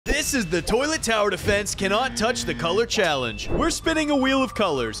This is the Toilet Tower Defense Cannot Touch the Color Challenge. We're spinning a wheel of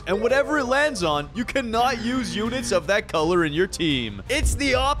colors, and whatever it lands on, you cannot use units of that color in your team. It's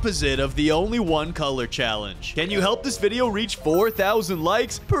the opposite of the only one color challenge. Can you help this video reach 4,000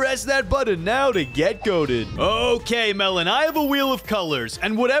 likes? Press that button now to get goated. Okay, Melon, I have a wheel of colors,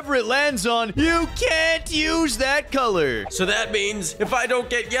 and whatever it lands on, you can't use that color. So that means if I don't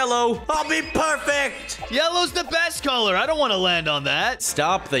get yellow, I'll be perfect. Yellow's the best color. I don't want to land on that.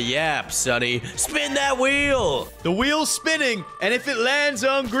 Stop the yap, Sonny. Spin that wheel. The wheel's spinning, and if it lands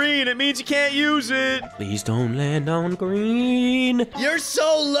on green, it means you can't use it. Please don't land on green. You're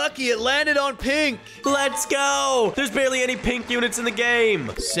so lucky it landed on pink. Let's go. There's barely any pink units in the game.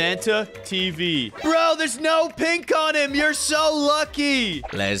 Santa TV. Bro, there's no pink on him. You're so lucky.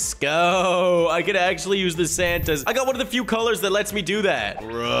 Let's go. I could actually use the Santas. I got one of the few colors that lets me do that.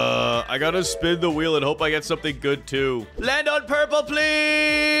 Bruh, I gotta spin the wheel and hope I get something good too. Land on purple,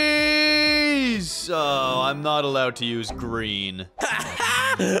 please. Oh, I'm not allowed to use green.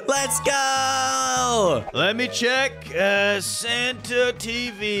 Let's go. Let me check. Santa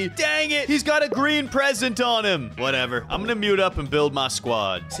TV. Dang it. He's got a green present on him. Whatever. I'm gonna mute up and build my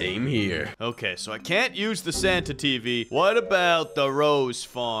squad. Same here. Okay, so I can't use the Santa TV. What about the Rose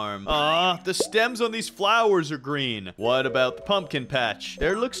Farm? The stems on these flowers are green. What about the pumpkin patch?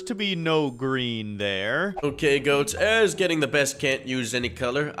 There looks to be no green there. Okay, goats. As getting the best can't use any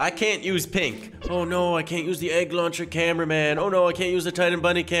color. I can't use pink. Oh no, I can't use the egg launcher cameraman. Oh no, I can't use the Titan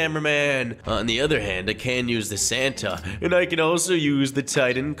Bunny cameraman. On the other hand, I can use the Santa, and I can also use the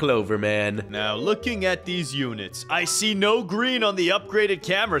Titan Cloverman. Now, looking at these units, I see no green on the upgraded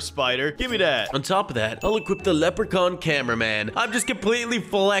camera spider. Give me that. On top of that, I'll equip the Leprechaun cameraman. I'm just completely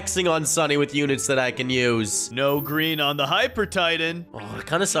flexing on Sunny with units that I can use. No green on the Hyper Titan. Oh, it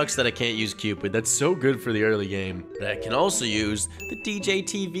kind of sucks that I can't use Cupid. That's so good for the early game. But I can also use the DJ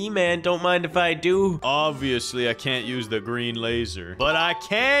TV man. Don't mind if I do. Obviously, I can't use the green laser, but I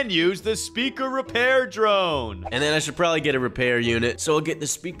can use the speaker repair drone. And then I should probably get a repair unit, so I'll get the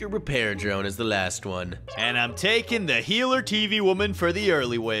speaker repair drone as the last one. And I'm taking the healer TV woman for the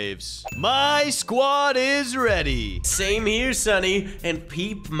early waves. My squad is ready. Same here, Sonny, and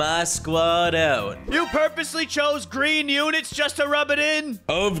peep my squad out. You purposely chose green units just to rub it in?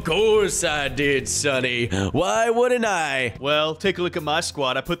 Of course I did, Sonny. Why wouldn't I? Well, take a look at my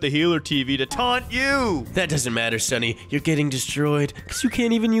squad. I put the healer TV to taunt you. That doesn't matter, Sonny. You're getting destroyed because you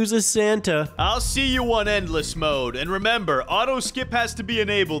can't even use a Santa. I'll see you on endless mode. And remember, auto skip has to be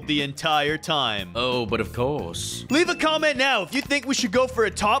enabled the entire time. Oh, but of course. Leave a comment now if you think we should go for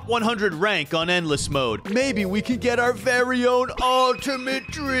a top 100 rank on endless mode. Maybe we can get our very own ultimate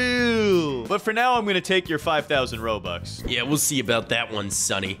drill. But for now, I'm going to take your 5,000 Robux. Yeah, we'll see about that one,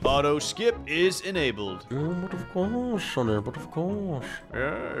 Sonny. Auto skip is enabled. But of course, Sonny, but of course.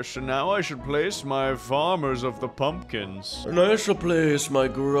 Yes, and now I should place my farmers of the pumpkins. And I shall place my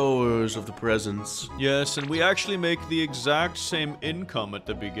growers of the presents. Yes, and we actually make the exact same income at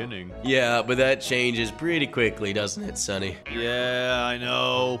the beginning. Yeah, but that changes pretty quickly, doesn't it, Sonny? Yeah, I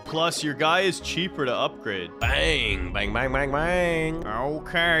know. Plus, your guy is cheaper to upgrade. Bang, bang, bang, bang, bang.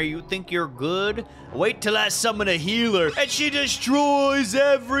 Okay, you think you're good? Wait till I summon a healer, and she destroys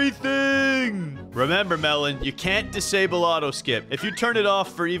everything! Remember, Melon, you can't disable auto skip. If you turn it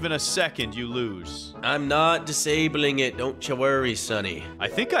off for even a second, you lose. I'm not disabling it, don't you worry, Sonny. I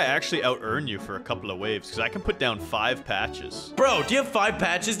think I actually out-earn you for a couple of waves, because I can put down 5 patches. Bro, do you have 5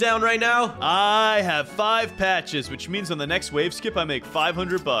 patches down right now? I have 5 patches, which means on the next wave skip, I make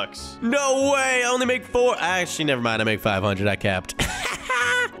 500 bucks. No way, I only make 4. Actually, never mind, I make 500, I capped.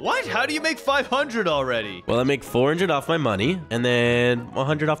 What? How do you make 500 already? Well, I make 400 off my money, and then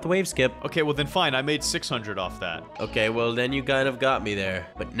 100 off the wave skip. Okay, well then fine, I made 600 off that. Okay, well then you kind of got me there.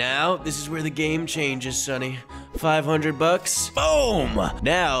 But now, this is where the game changes, Sonny. 500 bucks. Boom!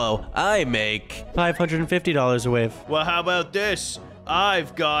 Now, I make $550 a wave. Well, how about this?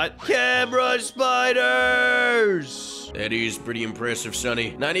 I've got camera spiders! That is pretty impressive, Sonny.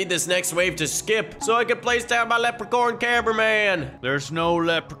 And I need this next wave to skip so I can place down my leprechaun cameraman. There's no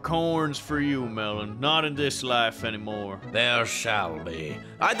leprechauns for you, Melon. Not in this life anymore. There shall be.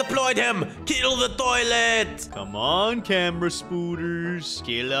 I deployed him! Kill the toilet! Come on, camera spooters.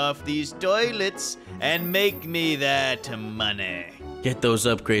 Kill off these toilets and make me that money. Get those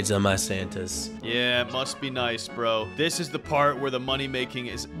upgrades on my Santas. Yeah, it must be nice, bro. This is the part where the money making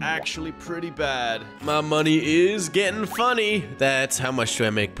is actually pretty bad. My money is getting funny. That's how much do I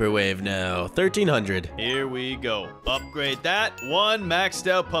make per wave now? 1,300. Here we go. Upgrade that. One maxed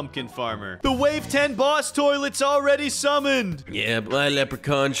out pumpkin farmer. The wave 10 boss toilet's already summoned. Yeah, but my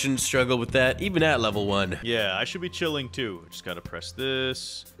leprechaun shouldn't struggle with that, even at level 1. Yeah, I should be chilling too. Just gotta press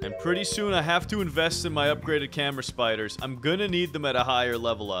this. And pretty soon I have to invest in my upgraded camera spiders. I'm gonna need them at a higher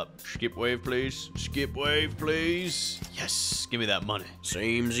level up. Skip wave, please. Skip wave, please. Yes, give me that money.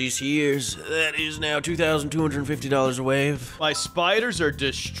 Samesies here's. That is now $2,250 a wave. My spiders are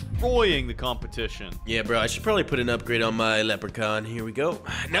destroying the competition. Yeah, bro, I should probably put an upgrade on my leprechaun. Here we go.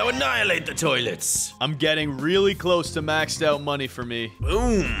 Now annihilate the toilets. I'm getting really close to maxed out money for me.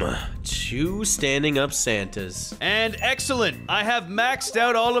 Boom. 2 standing up Santas. And excellent. I have maxed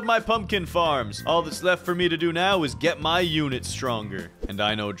out all of my pumpkin farms. All that's left for me to do now is get my unit stronger. And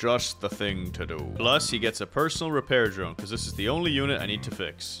I know just the thing to do. Plus, he gets a personal repair drone, because this is the only unit I need to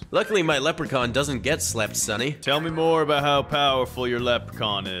fix. Luckily, my leprechaun doesn't get slept, Sonny. Tell me more about how powerful your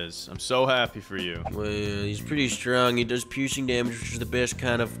leprechaun is. I'm so happy for you. Well, he's pretty strong. He does piercing damage, which is the best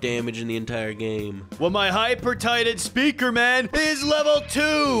kind of damage in the entire game. Well, my hyper-tighted speaker man is level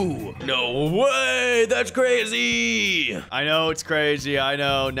 2! No way! That's crazy! I know it's crazy, I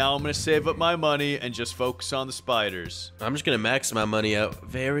know. Now I'm gonna save up my money and just focus on the spiders. I'm just gonna max my money out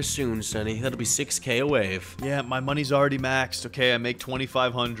very soon, Sonny. That'll be 6K a wave. Yeah, my money's already maxed. Okay, I make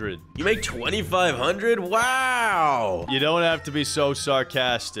 2,500. You make 2,500? Wow! You don't have to be so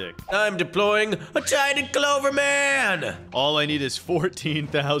sarcastic. I'm deploying a tiny clover man! All I need is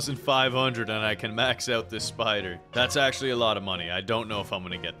 14,500 and I can max out this spider. That's actually a lot of money. I don't know if I'm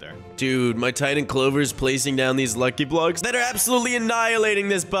gonna get there. Dude, my Titan Clover is placing down these lucky blocks that are absolutely annihilating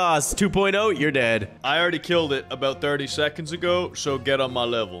this boss. 2.0, you're dead. I already killed it about 30 seconds ago, so get on my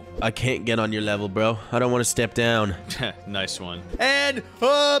level. I can't get on your level, bro. I don't want to step down. Nice one. And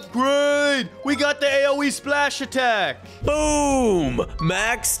upgrade! We got the AoE splash attack! Boom!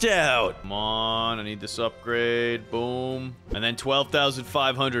 Maxed out. Come on, I need this upgrade. Boom. And then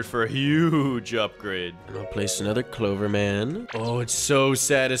 12,500 for a huge upgrade. And I'll place another Clover Man. Oh, it's so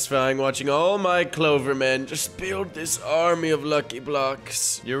satisfying watching all my Clover Men just build this army of lucky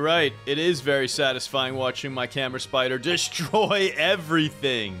blocks. You're right. It is very satisfying watching my camera spider destroy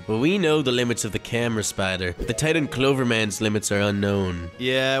everything. Well, we know the limits of the camera spider, but the Titan Clover Man's limits are unknown.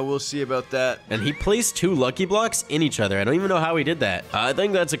 Yeah, we'll see about that. And he placed 2 lucky blocks in each other. I don't even know how he did that. I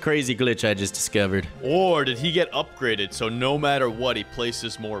think that's a crazy glitch I just discovered. Or did he get upgraded so no matter what, he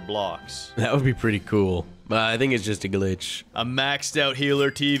places more blocks? That would be pretty cool. I think it's just a glitch. A maxed out healer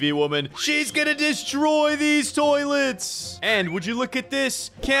TV woman. She's gonna destroy these toilets. And would you look at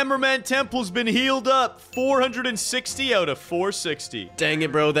this? Cameraman Temple's been healed up. 460 out of 460. Dang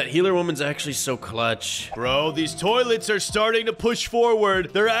it, bro. That healer woman's actually so clutch. Bro, these toilets are starting to push forward.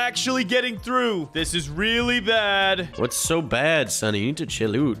 They're actually getting through. This is really bad. What's so bad, Sonny? You need to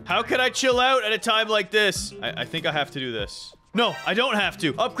chill out. How can I chill out at a time like this? I think I have to do this. No, I don't have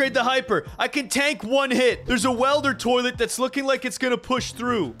to. Upgrade the hyper. I can tank 1 hit. There's a welder toilet that's looking like it's gonna push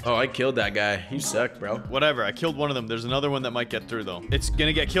through. Oh, I killed that guy. You suck, bro. Whatever, I killed one of them. There's another one that might get through, though. It's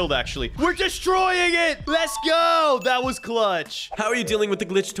gonna get killed, actually. We're destroying it! Let's go! That was clutch. How are you dealing with the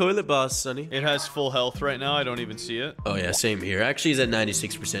glitch toilet boss, Sonny? It has full health right now. I don't even see it. Oh, yeah, same here. Actually, he's at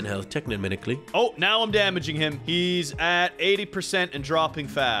 96% health, technically. Oh, now I'm damaging him. He's at 80% and dropping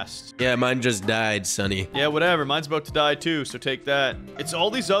fast. Yeah, mine just died, Sonny. Yeah, whatever. Mine's about to die, too, so take that. It's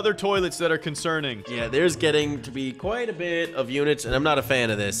all these other toilets that are concerning. Yeah, there's getting to be quite a bit of units, and I'm not a fan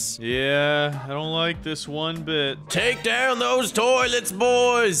of this. Yeah, I don't like this one bit. Take down those toilets,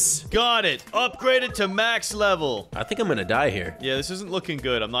 boys! Got it. Upgraded to max level. I think I'm gonna die here. Yeah, this isn't looking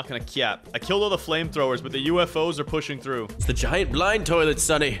good. I'm not gonna cap. I killed all the flamethrowers, but the UFOs are pushing through. It's the giant blind toilets,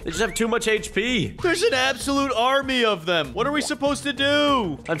 Sonny. They just have too much HP. There's an absolute army of them. What are we supposed to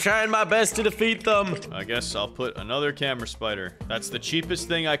do? I'm trying my best to defeat them. I guess I'll put another camera spider. That's the cheapest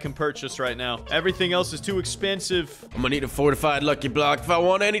thing I can purchase right now. Everything else is too expensive. I'm gonna need a fortified lucky block if I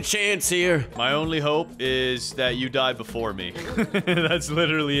want any chance here. My only hope is that you die before me. That's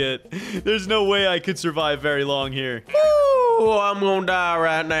literally it. There's no way I could survive very long here. Ooh, I'm gonna die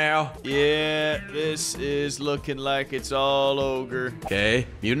right now. Yeah, this is looking like it's all ogre. Okay,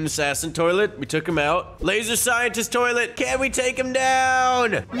 mutant assassin toilet, we took him out. Laser scientist toilet, can we take him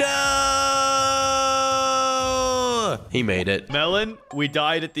down? No! He made it. Melon, we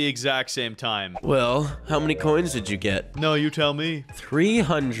died at the exact same time. Well, how many coins did you get? No, you tell me.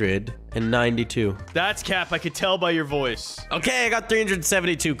 392. That's cap, I could tell by your voice. Okay, I got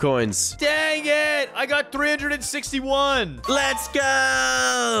 372 coins. Dang it! I got 361. Let's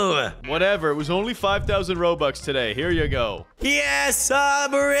go! Whatever, it was only 5,000 Robux today. Here you go. Yes,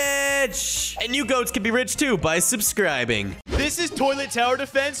 I'm rich! And you goats can be rich too by subscribing. This is Toilet Tower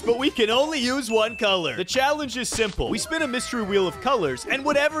Defense, but we can only use one color. The challenge is simple. We spin a mystery wheel of colors, and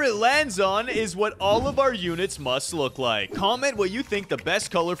whatever it lands on is what all of our units must look like. Comment what you think the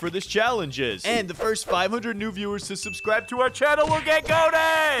best color for this challenge is. And the first 500 new viewers to subscribe to our channel will get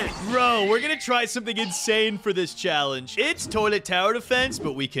goated! Bro, we're gonna try something insane for this challenge. It's Toilet Tower Defense,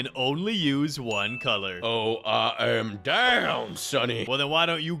 but we can only use one color. Oh, I am down, Sonny. Well, then why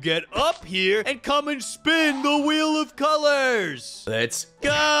don't you get up here and come and spin the wheel of colors? Let's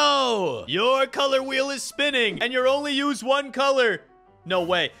go! Your color wheel is spinning, and you're only use one color. No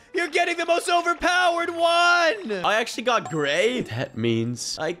way. You're getting the most overpowered one! I actually got gray. That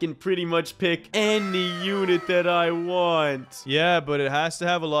means I can pretty much pick any unit that I want. Yeah, but it has to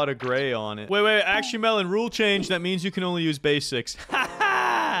have a lot of gray on it. Wait. Actually, Melon, rule change. That means you can only use basics. Ha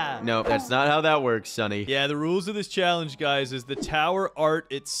ha! No, that's not how that works, Sonny. Yeah, the rules of this challenge, guys, is the tower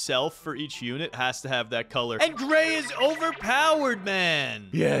art itself for each unit has to have that color. And gray is overpowered, man.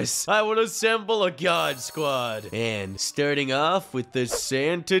 Yes, I will assemble a god squad. And starting off with the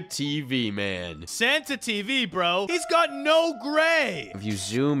Santa TV man. Santa TV, bro. He's got no gray. If you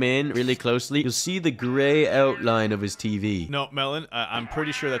zoom in really closely, you'll see the gray outline of his TV. No, Melon, I'm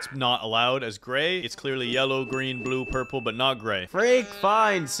pretty sure that's not allowed as gray. It's clearly yellow, green, blue, purple, but not gray. Freak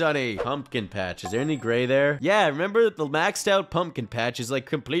fine, Sonny. Pumpkin patch. Is there any gray there? Yeah, remember the maxed out pumpkin patch is like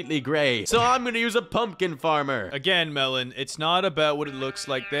completely gray. So I'm gonna use a pumpkin farmer. Again, Melon, it's not about what it looks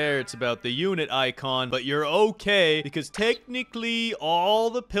like there. It's about the unit icon, but you're okay because technically all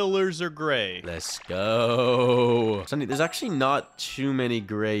the pillars are gray. Let's go. Sonny, there's actually not too many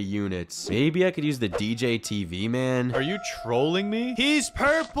gray units. Maybe I could use the DJ TV man. Are you trolling me? He's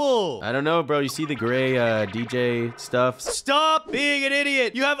purple. I don't know, bro. You see the gray DJ stuff? Stop being an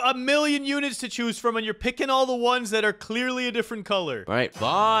idiot. You have a million units to choose from and you're picking all the ones that are clearly a different color. All right,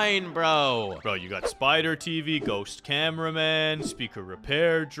 fine, bro. Bro, you got spider TV, ghost cameraman, speaker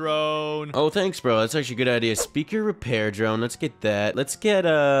repair drone. Oh, thanks, bro. That's actually a good idea. Speaker repair drone. Let's get that. Let's get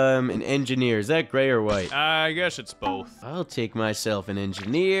an engineer. Is that gray or white? I guess it's both. I'll take myself an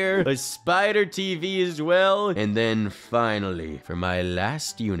engineer, a spider TV as well, and then finally, for my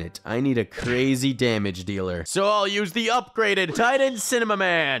last unit, I need a crazy damage dealer. So I'll use the upgraded Titan Cinema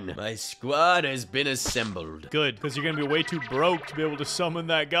Man. My squad has been assembled. Good, because you're gonna be way too broke to be able to summon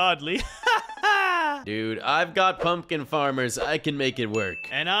that godly. Dude, I've got pumpkin farmers. I can make it work.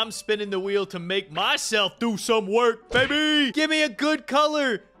 And I'm spinning the wheel to make myself do some work, baby! Give me a good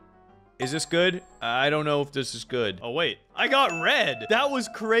color! Is this good? I don't know if this is good. Oh, wait. I got red. That was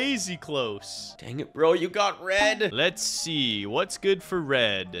crazy close. Dang it, bro. You got red. Let's see. What's good for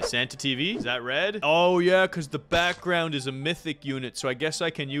red? Santa TV? Is that red? Oh, yeah, because the background is a mythic unit, so I guess I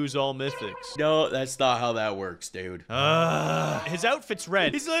can use all mythics. No, that's not how that works, dude. His outfit's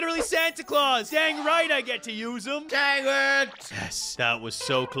red. He's literally Santa Claus. Dang right I get to use him. Dang it. Yes, that was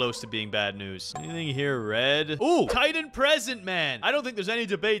so close to being bad news. Anything here red? Ooh, Titan Present Man. I don't think there's any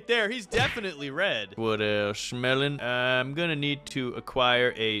debate there. He's definitely red. What else, Melon? I'm gonna need to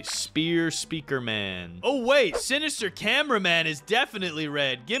acquire a Spear Speaker Man. Oh, wait. Sinister Cameraman is definitely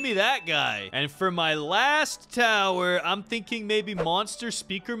red. Give me that guy. And for my last tower, I'm thinking maybe Monster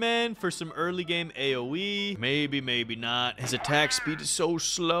Speaker Man for some early game AoE. Maybe, maybe not. His attack speed is so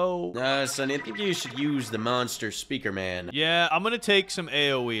slow. Sonny, I think you should use the Monster Speaker Man. Yeah, I'm gonna take some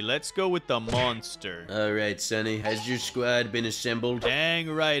AoE. Let's go with the Monster. All right, Sonny. Has your squad been assembled? Dang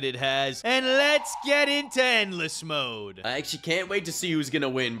right it has. And let's get into endless mode. I actually can't wait to see who's gonna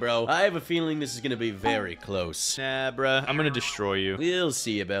win, bro. I have a feeling this is gonna be very close. Nah, bruh. I'm gonna destroy you. We'll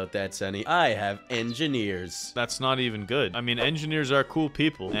see about that, Sonny. I have engineers. That's not even good. I mean, engineers are cool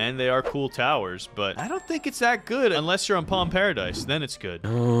people, and they are cool towers, but I don't think it's that good unless you're on Palm Paradise. Then it's good.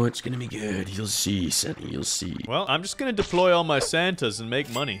 Oh, it's gonna be good. You'll see, Sonny. You'll see. Well, I'm just gonna deploy all my Santas and make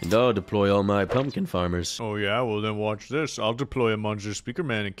money. And I'll deploy all my pumpkin farmers. Oh, yeah? Well, then watch this. I'll deploy a Monster Speaker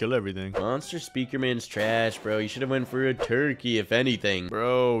Man and kill everything. Monster Speaker Man's trash, bro. You should have went for for a turkey, if anything.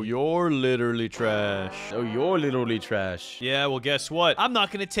 Bro, you're literally trash. Oh, you're literally trash. Yeah, well, guess what? I'm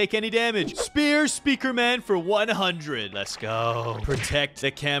not gonna take any damage. Spear Speaker Man for 100. Let's go. Protect the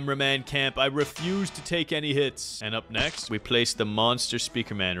cameraman camp. I refuse to take any hits. And up next, we place the monster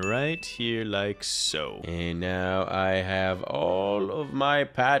Speaker Man right here like so. And now I have all of my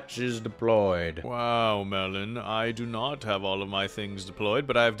patches deployed. Wow, Melon. I do not have all of my things deployed,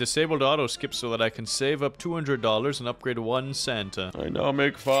 but I've disabled auto skip so that I can save up $200 and upgrade one Santa. I now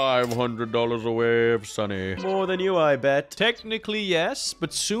make $500 a wave, Sonny. More than you, I bet. Technically, yes,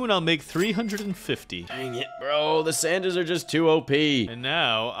 but soon I'll make 350. Dang it, bro. The Santas are just too OP. And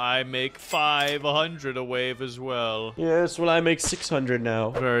now I make 500 a wave as well. Yes, well, I make 600 now.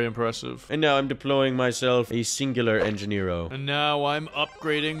 Very impressive. And now I'm deploying myself a singular Engineero. And now I'm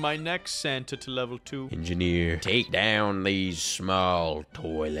upgrading my next Santa to level 2. Engineer, take down these small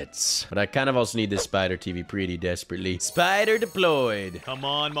toilets. But I kind of also need this spider TV pretty desperately. Spider deployed. Come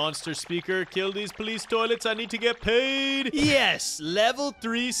on, monster speaker. Kill these police toilets. I need to get paid. Yes, level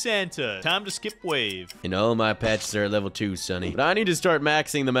 3 Santa. Time to skip wave. And all my patches are at level 2, Sonny. But I need to start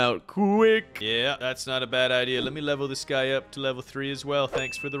maxing them out quick. Yeah, that's not a bad idea. Let me level this guy up to level 3 as well.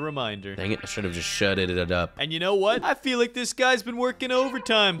 Thanks for the reminder. Dang it, I should have just shutted it up. And you know what? I feel like this guy's been working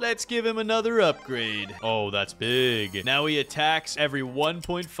overtime. Let's give him another upgrade. Oh, that's big. Now he attacks every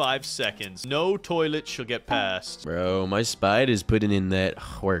 1.5 seconds. No toilet shall get past. Bro, my spider's putting in that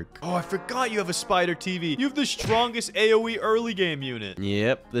work. Oh, I forgot you have a spider TV. You have the strongest AoE early game unit.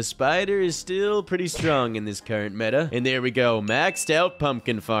 Yep, the spider is still pretty strong in this current meta. And there we go, maxed out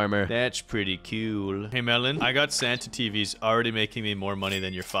pumpkin farmer. That's pretty cool. Hey, Melon, I got Santa TVs already making me more money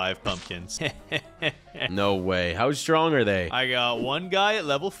than your 5 pumpkins. No way. How strong are they? I got one guy at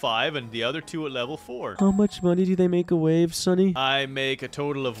level 5 and the other 2 at level 4. How much money do they make a wave, Sonny? I make a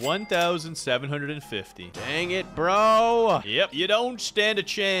total of 1,750. Dang it, bro. Yep, you don't stand a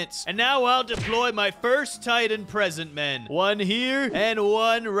chance. And now I'll deploy my first Titan present men. One here and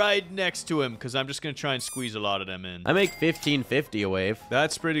one right next to him, because I'm just going to try and squeeze a lot of them in. I make 1,550 a wave.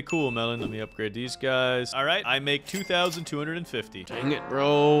 That's pretty cool, Melon. Let me upgrade these guys. All right, I make 2,250. Dang it,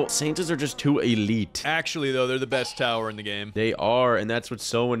 bro. Santas are just too elite. Actually, though, they're the best tower in the game. They are, and that's what's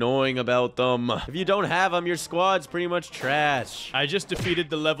so annoying about them. If you don't have them, your squad's pretty much trash. I just defeated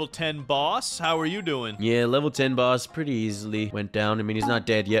the level 10 boss. How are you doing? Yeah, level 10 boss pretty easily went down. I mean, he's not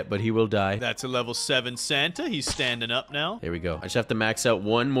dead yet, but he will die. That's a level 7 Santa. He's standing up now. There we go. I just have to max out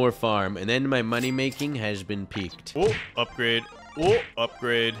one more farm, and then my money making has been peaked. Oh, upgrade. Oh,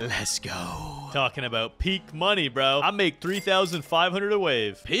 upgrade. Let's go. Talking about peak money, bro. I make 3,500 a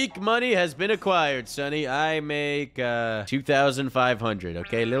wave. Peak money has been acquired, Sonny. I make 2,500.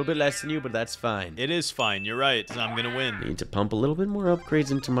 Okay, a little bit less than you, but that's fine. It is fine. You're right. I'm gonna win. Need to pump a little bit more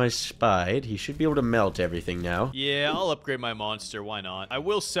upgrades into my Spide. He should be able to melt everything now. Yeah, I'll upgrade my monster. Why not? I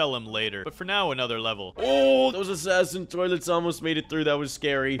will sell him later, but for now, another level. Oh, those assassin toilets almost made it through. That was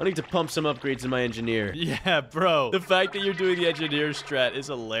scary. I need to pump some upgrades in my engineer. Yeah, bro. The fact that you're doing the engineer strat is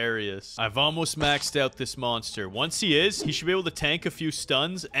hilarious. I've almost maxed out this monster. Once he is, he should be able to tank a few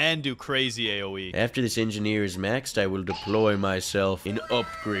stuns and do crazy AoE. After this engineer is maxed, I will deploy myself an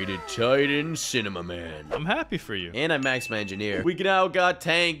upgraded Titan Cinema Man. I'm happy for you. And I maxed my engineer. We now got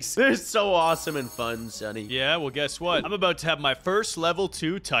tanks. They're so awesome and fun, Sonny. Yeah, well, guess what? I'm about to have my first level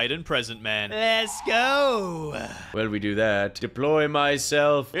 2 Titan present man. Let's go. Well, we do that. Deploy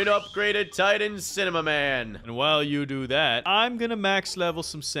myself an upgraded Titan Cinema Man. And while you do that, I'm gonna max level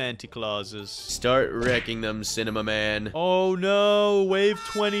some Santa Clauses. Start wrecking them, Cinema Man. Oh no, Wave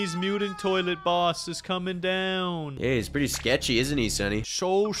 20's mutant toilet boss is coming down. Yeah, he's pretty sketchy, isn't he, Sonny?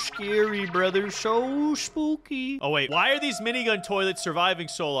 So scary, brother. So spooky. Oh wait, why are these minigun toilets surviving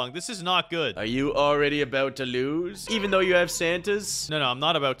so long? This is not good. Are you already about to lose? Even though you have Santas? No, I'm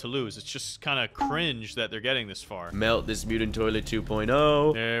not about to lose. It's just kind of cringe that they're getting this far. Melt this mutant toilet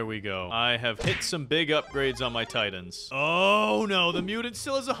 2.0. There we go. I have hit some big upgrades on my Titans. Oh no, the mutant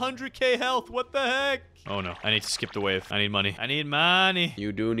still has 100k health. What the heck? Oh no, I need to skip the wave. I need money. I need money.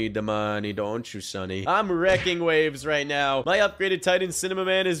 You do need the money, don't you, Sonny? I'm wrecking waves right now. My upgraded Titan Cinema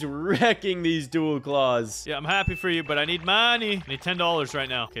Man is wrecking these dual claws. Yeah, I'm happy for you, but I need money. I need $10 right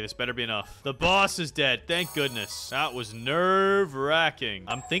now. Okay, this better be enough. The boss is dead. Thank goodness. That was nerve-wracking.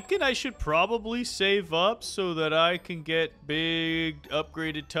 I'm thinking I should probably save up so that I can get big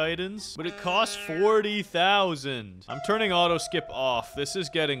upgraded Titans, but it costs 40,000. I'm turning auto auto skip off. This is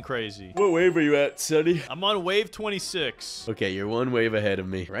getting crazy. What wave are you at, Sonny? I'm on wave 26. Okay, you're one wave ahead of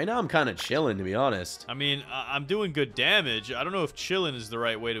me. Right now, I'm kind of chilling, to be honest. I mean, I'm doing good damage. I don't know if chilling is the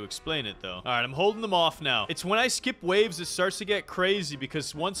right way to explain it, though. All right, I'm holding them off now. It's when I skip waves, it starts to get crazy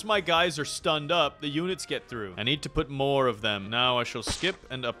because once my guys are stunned up, the units get through. I need to put more of them. Now I shall skip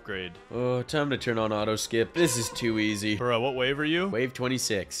and upgrade. Oh, time to turn on auto skip. This is too easy. Bro, what wave are you? Wave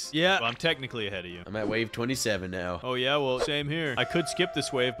 26. Yeah, well, I'm technically ahead of you. I'm at wave 27 now. Oh, yeah, well, same here. I could skip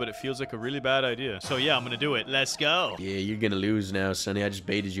this wave, but it feels like a really bad idea. So, yeah, I'm gonna do it. Let's go. Yeah, you're gonna lose now, Sonny. I just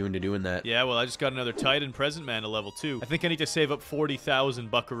baited you into doing that. Yeah, well, I just got another Titan Present Man to level 2. I think I need to save up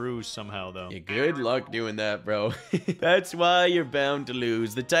 40,000 buckaroos somehow, though. Yeah, good luck doing that, bro. That's why you're bound to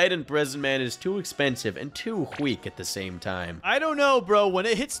lose. The Titan Present Man is too expensive and too weak at the same time. I don't know, bro. When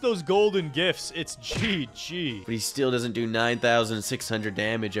it hits those golden gifts, it's GG. But he still doesn't do 9,600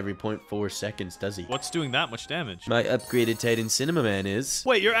 damage every 0.4 seconds, does he? What's doing that much damage? My upgraded Titan Cinema Man is.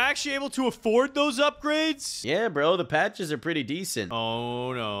 Wait, you're actually able to afford those upgrades? Yeah, bro. The patches are pretty decent.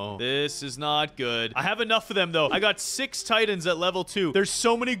 Oh, no. This is not good. I have enough of them, though. I got 6 Titans at level 2. There's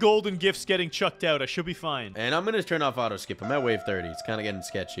so many golden gifts getting chucked out. I should be fine. And I'm gonna turn off auto skip. I'm at wave 30. It's kind of getting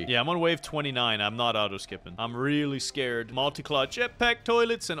sketchy. Yeah, I'm on wave 29. I'm not auto skipping. I'm really scared. Multi-claw jetpack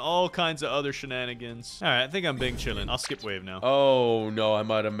toilets and all kinds of other shenanigans. All right, I think I'm being chilling. I'll skip wave now. Oh, no. I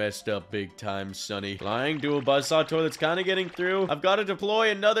might have messed up big time, Sonny. Flying dual buzzsaw toilet's kind of getting through. I've got to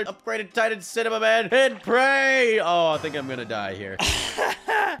deploy another upgraded Titan Cinema Man and pray. Oh, I think I'm gonna die here.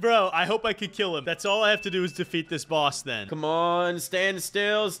 Bro, I hope I can kill him. That's all I have to do is defeat this boss then. Come on, stand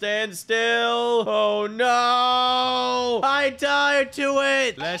still, stand still. Oh, no. I died to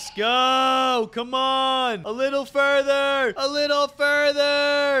it. Let's go. Come on. A little further. A little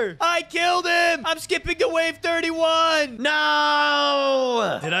further. I killed him. I'm skipping to wave 31.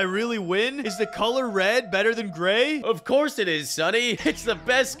 No. Did I really win? Is the color red better than gray? Of course it is, Sonny. It's the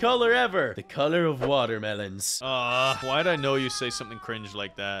best color ever. The color of watermelons. Why'd I know you say something cringe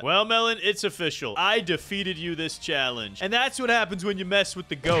like that? Well, Melon, it's official. I defeated you this challenge. And that's what happens when you mess with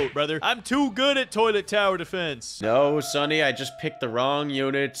the GOAT, brother. I'm too good at toilet tower defense. No, Sonny, I just picked the wrong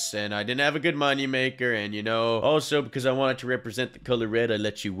units, and I didn't have a good money maker, and you know, also because I wanted to represent the color red, I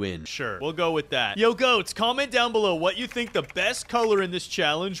let you win. Sure, we'll go with that. Yo, GOATs, comment down below what you think the best color in this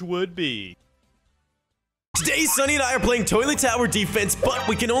challenge would be. Today, Sonny and I are playing Toilet Tower Defense, but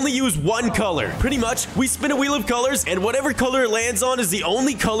we can only use one color. Pretty much, we spin a wheel of colors, and whatever color it lands on is the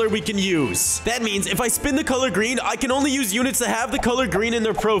only color we can use. That means if I spin the color green, I can only use units that have the color green in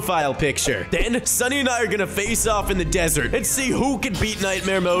their profile picture. Then, Sonny and I are gonna face off in the desert and see who can beat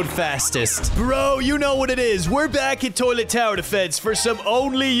Nightmare Mode fastest. Bro, you know what it is. We're back in Toilet Tower Defense for some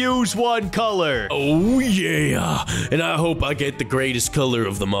only use one color. Oh, yeah. And I hope I get the greatest color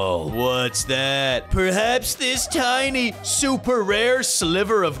of them all. What's that? Perhaps this tiny, super rare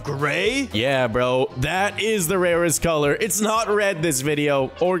sliver of gray? Yeah, bro. That is the rarest color. It's not red this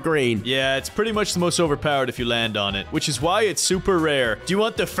video, or green. Yeah, it's pretty much the most overpowered if you land on it, which is why it's super rare. Do you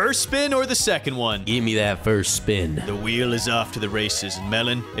want the first spin or the second one? Give me that first spin. The wheel is off to the races, and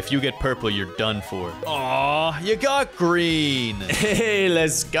Melon, if you get purple, you're done for. Aw, you got green. Hey,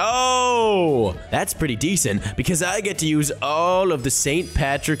 let's go. That's pretty decent, because I get to use all of the St.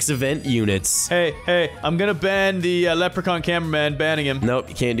 Patrick's event units. Hey, I'm gonna ban the leprechaun cameraman, banning him. Nope,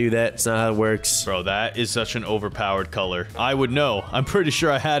 you can't do that. It's not how it works. Bro, that is such an overpowered color. I would know. I'm pretty sure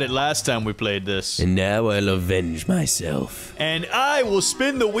I had it last time we played this. And now I'll avenge myself. And I will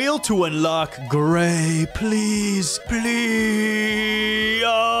spin the wheel to unlock gray. Please, please.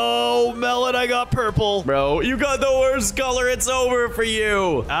 Oh, Melon, I got purple. Bro, you got the worst color. It's over for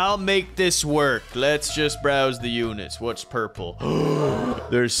you. I'll make this work. Let's just browse the units. What's purple?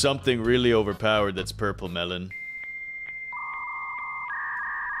 There's something really overpowered that's purple, Melon.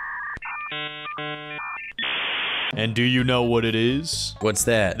 And do you know what it is? What's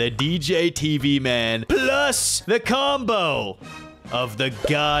that? The DJ TV Man plus the combo of the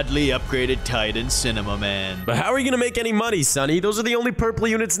godly upgraded Titan Cinema Man. But how are you gonna make any money, Sonny? Those are the only purple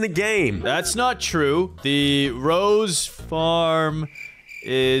units in the game. That's not true. The Rose Farm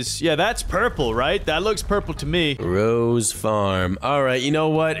is... Yeah, that's purple, right? That looks purple to me. Rose Farm. All right, you know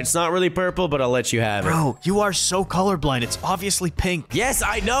what? It's not really purple, but I'll let you have it. Bro, you are so colorblind. It's obviously pink. Yes,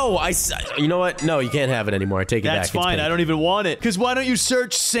 I know. You know what? No, you can't have it anymore. I take it back. That's fine. I don't even want it. Because why don't you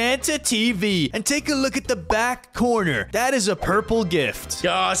search Santa TV and take a look at the back corner? That is a purple gift.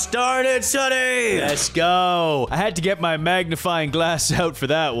 Gosh darn it, Sonny! Let's go. I had to get my magnifying glass out for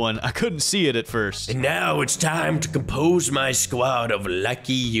that one. I couldn't see it at first. And now it's time to compose my squad of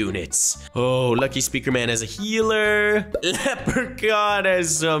lucky units. Oh, Lucky Speaker Man has a healer. Leprechaun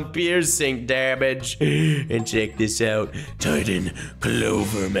has some piercing damage. And check this out. Titan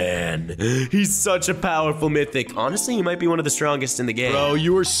Clover Man. He's such a powerful mythic. Honestly, he might be one of the strongest in the game. Bro,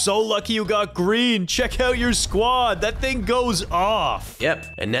 you were so lucky you got green. Check out your squad. That thing goes off. Yep.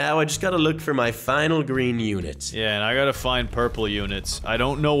 And now I just gotta look for my final green unit. Yeah, and I gotta find purple units. I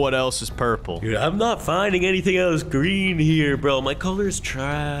don't know what else is purple. Dude, I'm not finding anything else green here, bro. My color's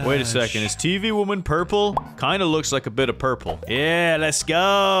trash. Wait a second. Is TV Woman purple? Kinda looks like a bit of purple. Yeah, let's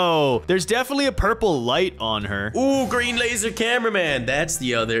go. There's definitely a purple light on her. Ooh, green laser cameraman. That's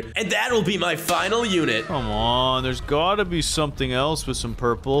the other. And that'll be my final unit. Come on, there's gotta be something else with some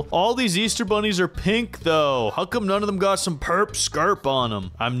purple. All these Easter bunnies are pink, though. How come none of them got some perp skirp on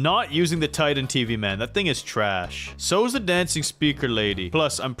them? I'm not using the Titan TV Man. That thing is trash. So is the dancing speaker lady.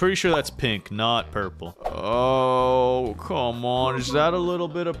 Plus, I'm pretty sure that's pink, not purple. Oh, come on. Is that a little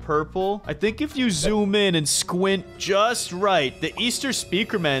bit of purple? I think if you zoom in and squint just right, the Easter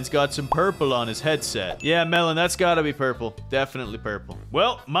speaker man's got some purple on his headset. Yeah, Melon, that's gotta be purple. Definitely purple.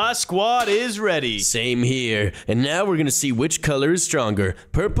 Well, my squad is ready. Same here. And now we're gonna see which color is stronger,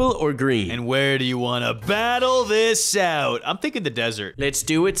 purple or green. And where do you want to battle this out? I'm thinking the desert. Let's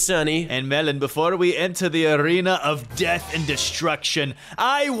do it, Sonny. And Melon, before we enter the arena of death and destruction,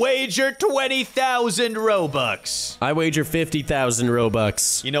 I wager 20,000 Robux. I wager 50,000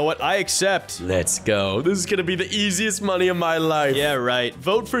 Robux. You know what? I accept. Let's go. This is gonna be the easiest money of my life. Yeah, right.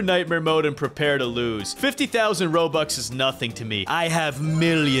 Vote for Nightmare Mode and prepare to lose. 50,000 Robux is nothing to me. I have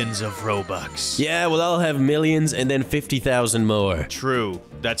millions of Robux. Yeah, well, I'll have millions and then 50,000 more. True.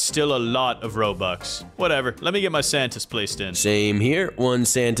 That's still a lot of Robux. Whatever. Let me get my Santas placed in. Same here. One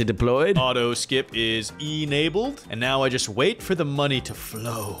Santa deployed. Auto skip is enabled. And now I just wait for the money to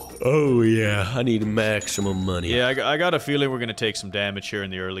flow. Oh, yeah. I need maximum money. Yeah, I got a feeling we're gonna take some damage here in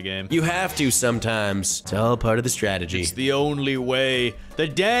the early game. You have to sometimes. It's all part of the strategy. It's the only way. The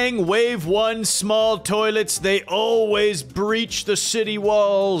dang Wave 1 small toilets, they always breach the city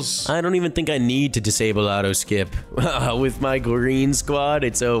walls. I don't even think I need to disable auto skip. With my green squad,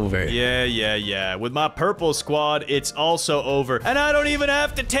 it's over. Yeah. With my purple squad, it's also over. And I don't even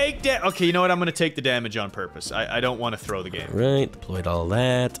have to take Okay, you know what? I'm gonna take the damage on purpose. I don't want to throw the game. Right, deployed all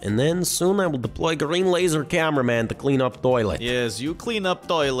that. And then soon I will deploy green laser cameraman to clean up toilet. Yes, you clean up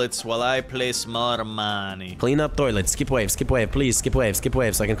toilets while I place more money. Clean up toilet. Skip wave, please. Skip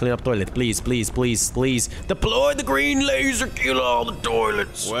wave so I can clean up toilet. Please. Deploy the green laser, kill all the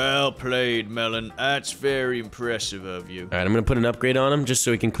toilets. Well played, Melon. That's very impressive of you. All right, I'm gonna put an upgrade on him just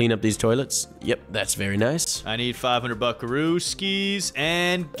so he can clean up these toilets. Yep, that's very nice. I need 500 buckaroo skis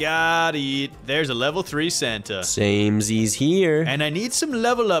and got it. There's a level 3 Santa. Samesies here. And I need some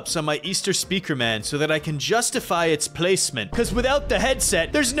level ups on my Easter speaker man so that I can justify its placement. Cause without the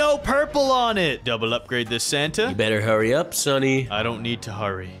headset, there's no purple on it. Double upgrade this Santa. You better hurry up, Sonny. I don't need to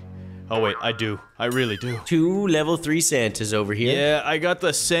hurry. Oh wait, I do. I really do. 2 level 3 Santas over here. Yeah, I got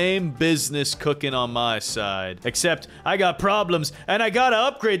the same business cooking on my side. Except, I got problems, and I gotta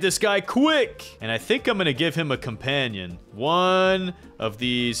upgrade this guy quick! And I think I'm gonna give him a companion. One of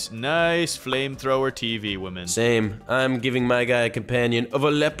these nice flamethrower TV women. Same. I'm giving my guy a companion of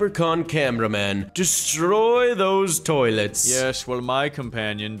a leprechaun cameraman. Destroy those toilets. Yes, well, my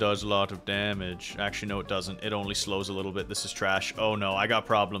companion does a lot of damage. Actually, no, it doesn't. It only slows a little bit. This is trash. Oh, no, I got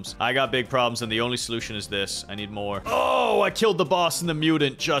problems. I got big problems, and the only solution is this. I need more. Oh, I killed the boss and the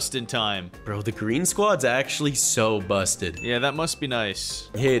mutant just in time. Bro, the green squad's actually so busted. Yeah, that must be nice.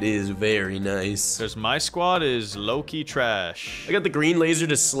 It is very nice. Because my squad is low-key trash. I got the green laser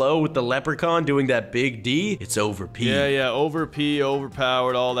to slow with the leprechaun doing that big D. It's over P. Yeah, over P,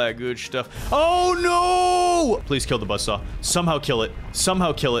 overpowered, all that good stuff. Oh, no! Please kill the buzzsaw. Somehow kill it.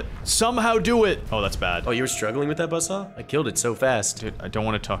 Somehow kill it. Somehow do it. Oh, that's bad. Oh, you were struggling with that buzzsaw? I killed it so fast. Dude, I don't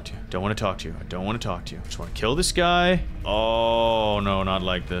want to talk to you. Don't want to talk to you. I don't want to talk to you. I just want to kill this guy. Oh, no, not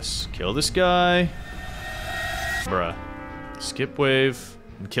like this. Kill this guy. Bruh. Skip wave.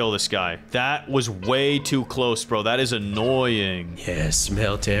 And kill this guy. That was way too close, bro. That is annoying. Yes,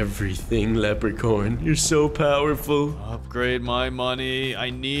 melt everything, leprechaun. You're so powerful. Upgrade my money.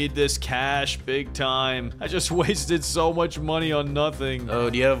 I need this cash big time. I just wasted so much money on nothing. Oh,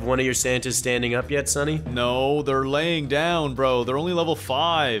 do you have one of your Santas standing up yet, Sonny? No, they're laying down, bro. They're only level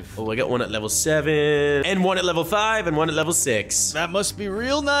 5. Oh, I got one at level 7, and one at level 5, and one at level 6. That must be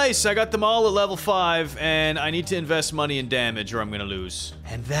real nice. I got them all at level 5, and I need to invest money in damage or I'm gonna lose.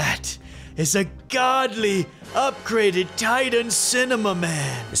 And that is a godly, upgraded Titan Cinema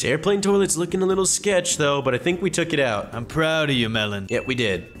Man. This airplane toilet's looking a little sketch, though, but I think we took it out. I'm proud of you, Melon. Yeah, we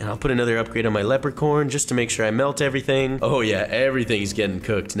did. And I'll put another upgrade on my leprechaun just to make sure I melt everything. Oh yeah, everything's getting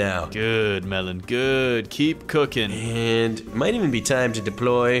cooked now. Good, Melon, good. Keep cooking. And it might even be time to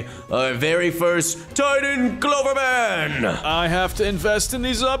deploy our very first Titan Cloverman. I have to invest in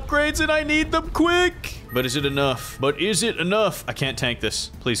these upgrades and I need them quick. But is it enough? I can't tank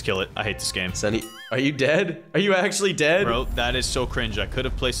this. Please kill it. I hate this game. Sonny, are you dead? Are you actually dead? Bro, that is so cringe. I could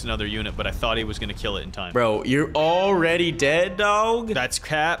have placed another unit, but I thought he was gonna kill it in time. Bro, you're already dead, dog? That's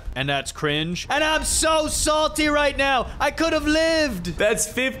cap, and that's cringe. And I'm so salty right now. I could have lived. That's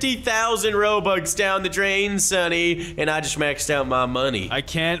 50,000 Robux down the drain, Sonny. And I just maxed out my money. I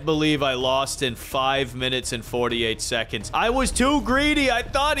can't believe I lost in 5 minutes and 48 seconds. I was too greedy. I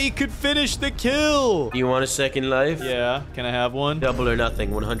thought he could finish the kill. You want a second life? Yeah, can I have one? Double or nothing,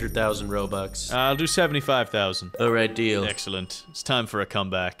 100,000 Robux. I'll do 75,000. All right, deal. Excellent. It's time for a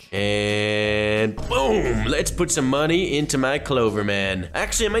comeback. And boom! Let's put some money into my Cloverman.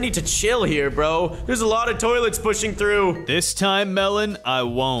 Actually, I might need to chill here, bro. There's a lot of toilets pushing through. This time, Melon, I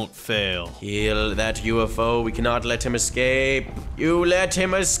won't fail. Kill that UFO. We cannot let him escape. You let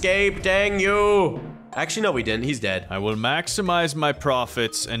him escape, dang you! Actually, no, we didn't. He's dead. I will maximize my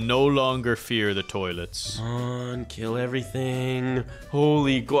profits and no longer fear the toilets. Come on, kill everything.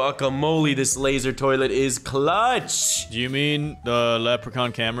 Holy guacamole, this laser toilet is clutch. Do you mean the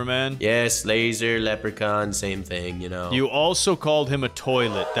leprechaun cameraman? Yes, laser, leprechaun, same thing, you know. You also called him a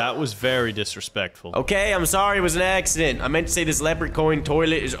toilet. That was very disrespectful. Okay, I'm sorry, it was an accident. I meant to say this leprechaun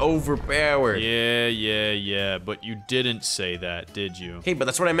toilet is overpowered. Yeah, but you didn't say that, did you? Hey, but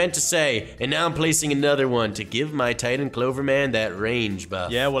that's what I meant to say. And now I'm placing another one to give my Titan Cloverman that range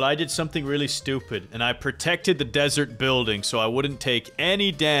buff. Yeah, well, I did something really stupid, and I protected the desert building so I wouldn't take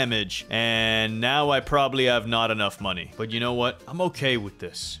any damage, and now I probably have not enough money. But you know what? I'm okay with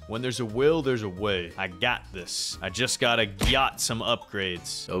this. When there's a will, there's a way. I got this. I just gotta yacht some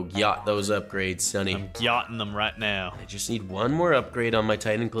upgrades. Oh, yacht those upgrades, Sonny. I'm yachting them right now. I just need one more upgrade on my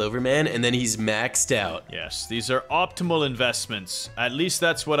Titan Cloverman, and then he's maxed out. Yes, these are optimal investments. At least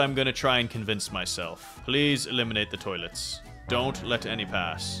that's what I'm gonna try and convince myself. Please eliminate the toilets. Don't let any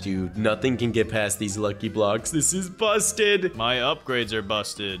pass. Dude, nothing can get past these lucky blocks. This is busted. My upgrades are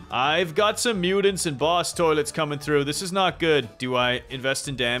busted. I've got some mutants and boss toilets coming through. This is not good. Do I invest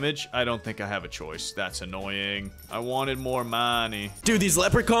in damage? I don't think I have a choice. That's annoying. I wanted more money. Dude, these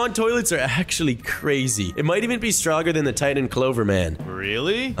leprechaun toilets are actually crazy. It might even be stronger than the Titan Cloverman.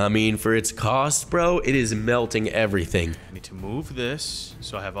 Really? I mean, for its cost, bro, it is melting everything. I need to move this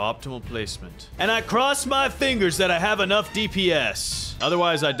so I have optimal placement. And I cross my fingers that I have enough DPS.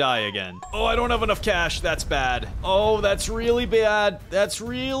 Otherwise, I die again. Oh, I don't have enough cash. That's bad. Oh, that's really bad. That's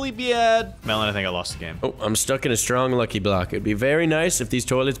really bad. Melon, I think I lost the game. Oh, I'm stuck in a strong lucky block. It'd be very nice if these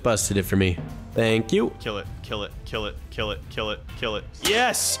toilets busted it for me. Thank you. Kill it. Kill it. Kill it. Kill it. Kill it. Kill it.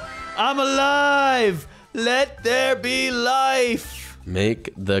 Yes! I'm alive! Let there be life!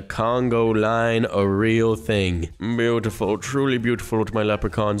 Make the Congo line a real thing. Beautiful, truly beautiful what my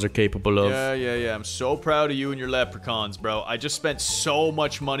leprechauns are capable of. Yeah. I'm so proud of you and your leprechauns, bro. I just spent so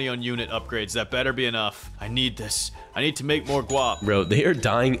much money on unit upgrades. That better be enough. I need this. I need to make more guap. Bro, they are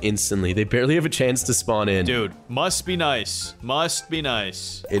dying instantly. They barely have a chance to spawn in. Dude, must be nice. Must be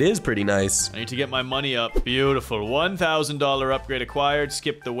nice. It is pretty nice. I need to get my money up. Beautiful. $1,000 upgrade acquired.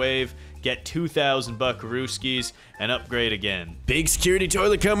 Skip the wave. Get 2,000 buckarooskies and upgrade again. Big security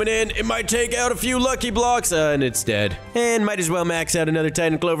toilet coming in. It might take out a few lucky blocks, and it's dead. And might as well max out another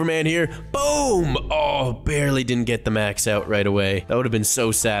Titan Cloverman here. Boom! Oh, barely didn't get the max out right away. That would have been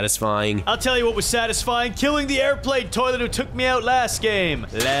so satisfying. I'll tell you what was satisfying. Killing the airplane toilet who took me out last game.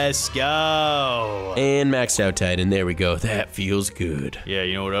 Let's go. And maxed out Titan. There we go. That feels good. Yeah,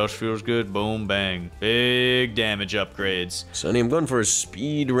 you know what else feels good? Boom, bang. Big damage upgrades. Sonny, I'm going for a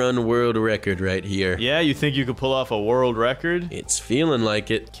speed run world record right here. Yeah, you think you could pull off a world record? It's feeling like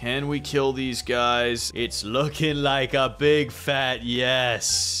it. Can we kill these guys? It's looking like a big fat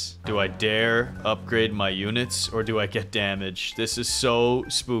yes. Do I dare upgrade my units or do I get damage? This is so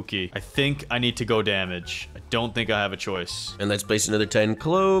spooky. I think I need to go damage. I don't think I have a choice. And let's place another Titan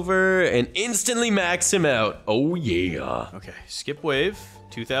Clover and instantly max him out. Oh yeah. Okay, skip wave.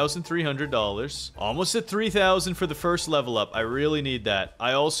 $2,300. Almost at $3,000 for the first level up. I really need that.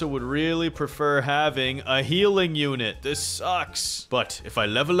 I also would really prefer having a healing unit. This sucks. But if I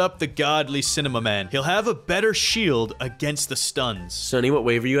level up the godly Cinema Man, he'll have a better shield against the stuns. Sonny, what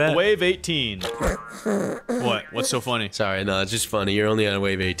wave are you at? Wave 18. What? What's so funny? Sorry, no, it's just funny. You're only on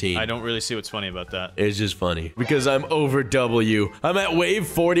wave 18. I don't really see what's funny about that. It's just funny. Because I'm over W. I'm at wave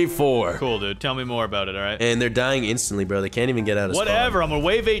 44. Cool, dude. Tell me more about it, all right? And they're dying instantly, bro. They can't even get out of spawn. Whatever. I'm on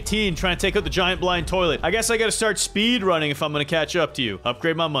wave 18 trying to take out the giant blind toilet. I guess I gotta start speed running if I'm gonna catch up to you.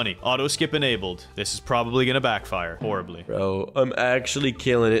 Upgrade my money. Auto skip enabled. This is probably gonna backfire horribly. Bro, I'm actually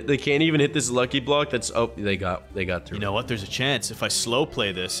killing it. They can't even hit this lucky block. That's... Oh, they got through. You know what? There's a chance if I slow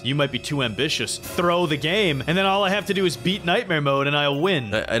play this, you might be too ambitious. Throw the game, and then all I have to do is beat Nightmare Mode and I'll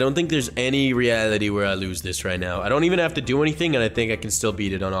win. I don't think there's any reality where I lose this right now. I don't even have to do anything, and I think I can still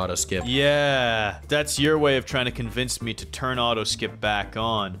beat it on auto skip. Yeah, that's your way of trying to convince me to turn auto skip back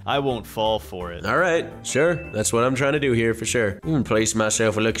on. I won't fall for it. All right, sure. That's what I'm trying to do here for sure. I'm gonna place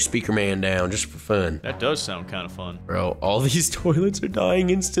myself a lucky speaker man down just for fun. That does sound kind of fun. Bro, all these toilets are dying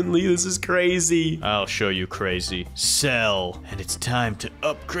instantly. This is crazy. I'll show you crazy. Sell. And it's time to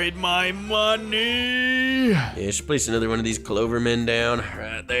upgrade my money. Yeah, just place another one of these Clovermen down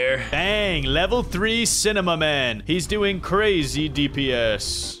right there. Bang, level 3 Cinema Man. He's doing crazy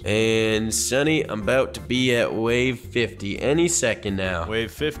DPS. And Sonny, I'm about to be at wave 50 any second now.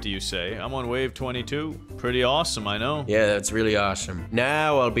 Wave 50, you say? I'm on wave 22. Pretty awesome, I know. Yeah, that's really awesome.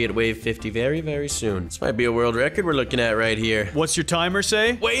 Now I'll be at wave 50 very, very soon. This might be a world record we're looking at right here. What's your timer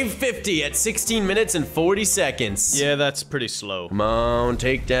say? Wave 50 at 16 minutes and 40 seconds. Yeah, that's pretty slow. Come on,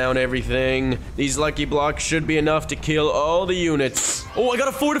 take down everything. These lucky blocks should be enough to kill all the units. Oh, I got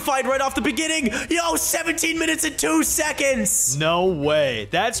a fortified right off the beginning. Yo, 17 minutes and 2 seconds. No way.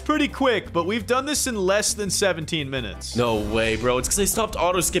 That's pretty quick, but we've done this in less than 17 minutes. No way, bro. It's because I stopped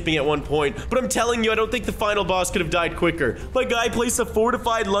auto-skipping at one point. But I'm telling you, I don't think the final boss could have died quicker. My guy placed a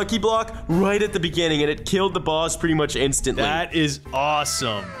fortified lucky block right at the beginning, and it killed the boss pretty much instantly. That is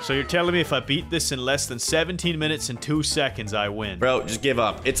awesome. So you're telling me if I beat this in less than 17 minutes and 2 seconds, I win? Bro, just give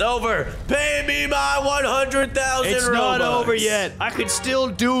up. It's over. Pay me my 100,000 It's Robux. not over yet. I could still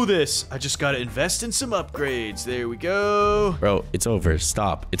do this. I just gotta invest in some upgrades. There we go. Bro, it's over.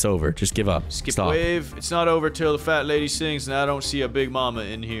 Stop. It's over. Just give up. Skip Stop. wave. It's not over till the fat lady sings, and I don't see a big mama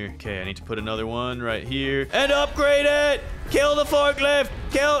in here. Okay, I need to put another one right here. And upgrade it! Kill the forklift!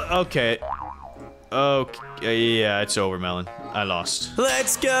 Kill... Okay. Okay, yeah, it's over, Melon. I lost.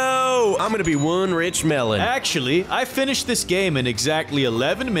 Let's go! I'm gonna be one rich melon. Actually, I finished this game in exactly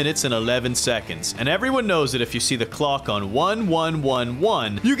 11 minutes and 11 seconds. And everyone knows that if you see the clock on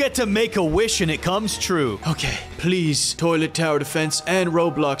 1111, you get to make a wish and it comes true. Okay, please, Toilet Tower Defense and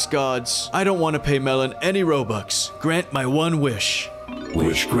Roblox gods. I don't want to pay Melon any Robux. Grant my one wish.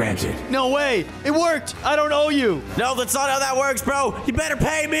 Wish granted. No way! It worked! I don't owe you! No, that's not how that works, bro! You better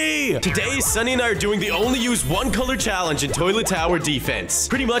pay me! Today, Sonny and I are doing the only use one color challenge in Toilet Tower Defense.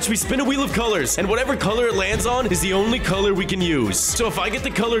 Pretty much, we spin a wheel of colors, and whatever color it lands on is the only color we can use. So if I get the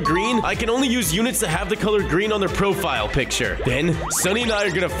color green, I can only use units that have the color green on their profile picture. Then, Sonny and I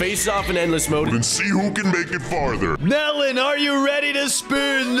are gonna face off in endless mode And see who can make it farther. Melon, are you ready to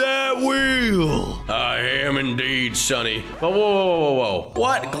spin that wheel? I am indeed, Sonny. Whoa, whoa, whoa, whoa, whoa.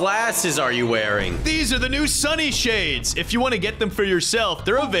 What glasses are you wearing? These are the new Sunny Shades. If you want to get them for yourself,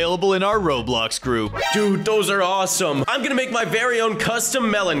 they're available in our Roblox group. Dude, those are awesome. I'm gonna make my very own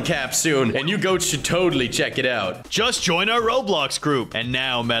custom melon cap soon, and you goats should totally check it out. Just join our Roblox group. And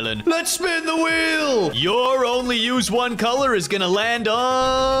now, Melon, let's spin the wheel. Your only use one color is gonna land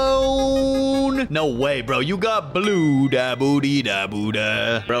on... No way, bro. You got blue. Da boo dee da boo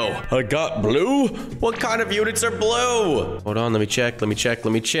da. Bro, I got blue? What kind of units are blue? Hold on, let me check.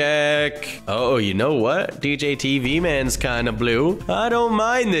 Oh, you know what? DJ TV Man's kind of blue. I don't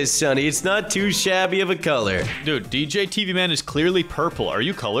mind this, Sonny. It's not too shabby of a color. Dude, DJ TV Man is clearly purple. Are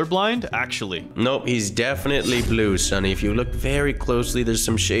you colorblind? Actually. Nope, he's definitely blue, Sonny. If you look very closely, there's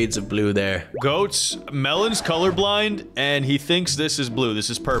some shades of blue there. Goats, Melon's colorblind, and he thinks this is blue. This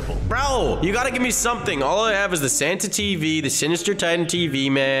is purple. Bro, you gotta give me something. All I have is the Santa TV, the Sinister Titan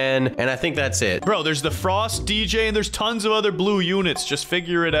TV Man, and I think that's it. Bro, there's the Frost DJ, and there's tons of other blue units. Just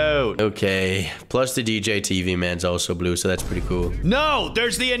figure it out. Okay. Plus the DJ TV Man's also blue, so that's pretty cool. No,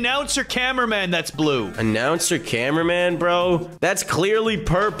 there's the announcer cameraman that's blue. Announcer cameraman, bro? That's clearly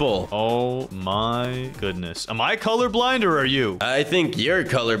purple. Oh my goodness. Am I colorblind or are you? I think you're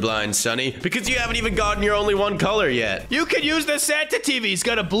colorblind, Sonny, because you haven't even gotten your only one color yet. You can use the Santa TV. He's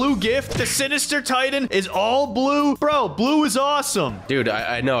got a blue gift. The Sinister Titan is all blue. Bro, blue is awesome. Dude,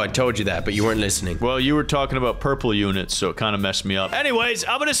 I know, I told you that, but you weren't listening. Well, you were talking about purple units, so it kind of messed me up. Anyways,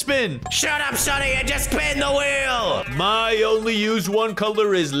 I'm gonna spin. Shut up, Sonny, and just spin the wheel. My only use one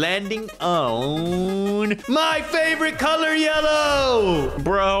color is landing on my favorite color, yellow.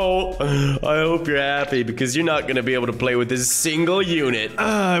 Bro, I hope you're happy because you're not gonna be able to play with this single unit.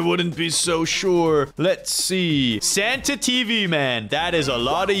 I wouldn't be so sure. Let's see. Santa TV Man. That is a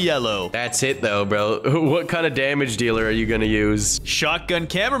lot of yellow. That's it though, bro. What kind of damage dealer are you gonna use? Shotgun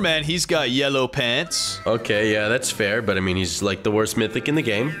Cameraman. He's got yellow pants. Okay, yeah, that's fair, but I mean, he's like the worst mythic in the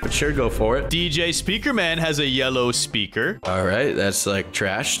game. But sure, go for it. DJ Speaker Man has a yellow speaker. All right, that's like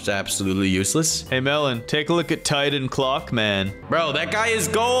trash. It's absolutely useless. Hey, Melon, take a look at Titan Clock Man. Bro, that guy is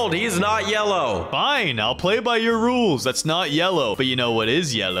gold. He's not yellow. Fine, I'll play by your rules. That's not yellow. But you know what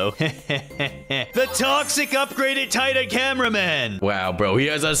is yellow? The toxic upgraded Titan Cameraman. Wow, bro, he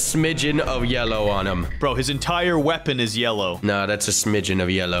has a smidgen of yellow on him. Bro, his entire weapon is yellow. Nah, that's a smidgen of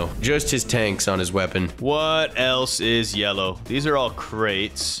yellow. Just his tanks on his weapon. What else is yellow? These are all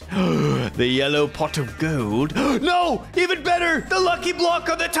crates. The yellow pot of gold. No! Even better! The lucky block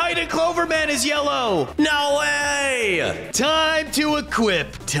on the Titan Cloverman is yellow! No way! Time to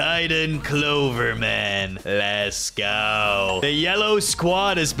equip Titan Cloverman. Let's go. The yellow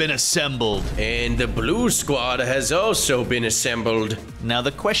squad has been assembled. And the blue squad has also been assembled. Now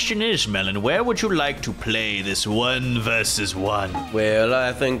the question is, Melon, where would you like to play this 1 versus 1? Well,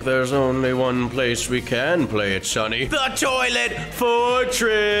 I think there's only one place we can play it, Sonny. The Toilet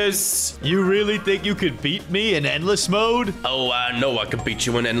Fortress! You really think you could beat me in endless mode? Oh, I know I could beat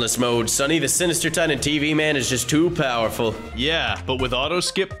you in endless mode, Sonny. The Sinister Titan TV Man is just too powerful. Yeah, but with auto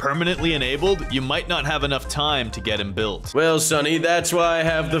skip permanently enabled, you might not have enough time to get him built. Well, Sonny, that's why I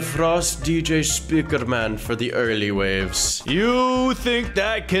have the Frost DJ Speaker Man for the early waves. You think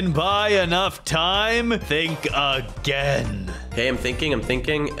that can buy enough time? Think again. Okay, I'm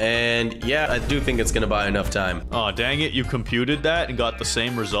thinking, and yeah, I do think it's gonna buy enough time. Oh, dang it, you computed that and got the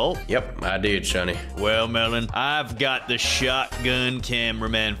same result? Yep, I did, Sonny. Well, Melon, I've got the shotgun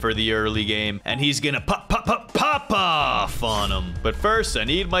cameraman for the early game, and he's gonna pop off on him. But first, I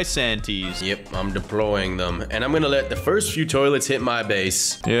need my Santies. Yep, I'm deploying them, and I'm gonna let the first few toilets hit my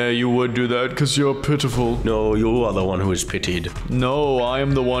base. Yeah, you would do that because you're pitiful. No, you are the one who is pitied. No, I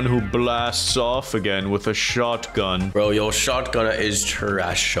am the one who blasts off again with a shotgun. Bro, your shotgunner is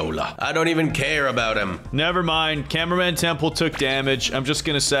trashola. I don't even care about him. Never mind. Cameraman Temple took damage. I'm just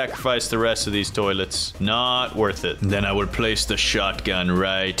gonna sacrifice the rest of these toilets. Not worth it. Then I would place the shotgun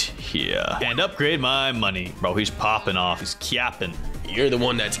right here. And upgrade my money. Bro, he's popping off. He's yapping. You're the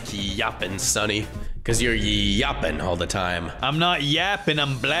one that's yapping, Sonny. Because you're yapping all the time. I'm not yapping,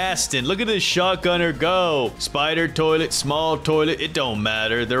 I'm blasting. Look at this shotgunner go. Spider toilet, small toilet, it don't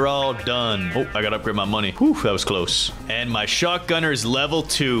matter. They're all done. Oh, I gotta upgrade my money. Whew, that was close. And my shotgunner is level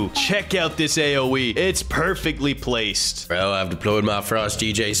 2. Check out this AoE. It's perfectly placed. Well, I've deployed my Frost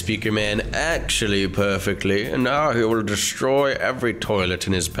DJ Speaker Man actually perfectly. And now he will destroy every toilet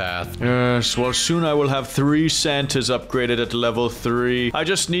in his path. Yes, well, soon I will have 3 Santas upgraded at level 3. I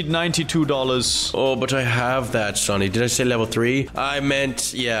just need $92. Oh, but I have that, Sonny. Did I say level 3? I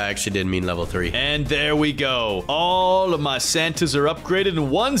meant, yeah, I actually did mean level 3. And there we go. All of my Santas are upgraded and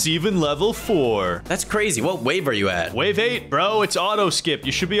one's even level 4. That's crazy. What wave are you at? Wave 8, bro. It's auto skip.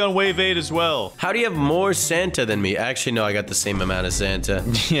 You should be on wave 8 as well. How do you have more Santa than me? Actually, no, I got the same amount of Santa.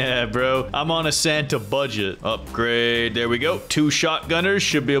 Yeah, bro. I'm on a Santa budget. Upgrade. There we go. 2 shotgunners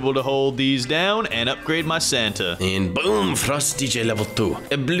should be able to hold these down and upgrade my Santa. And boom, Frost DJ level 2.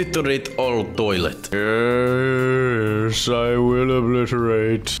 Obliterate all toilet. Yes, I will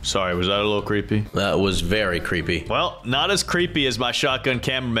obliterate. Sorry, was that a little creepy? That was very creepy. Well, not as creepy as my shotgun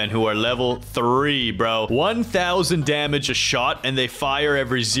cameramen who are level 3, bro. 1,000 damage a shot, and they fire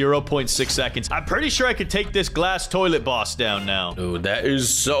every 0.6 seconds. I'm pretty sure I could take this glass toilet boss down now. Dude, that is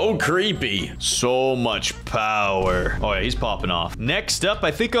so creepy. So much power. Oh, yeah, he's popping off. Next up, I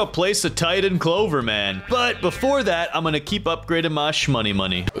think I'll place a Titan Cloverman. But before that, I'm gonna keep upgrading my shmoney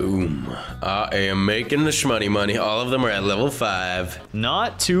money. Boom. I am making the shmoney money. All of them are at level 5.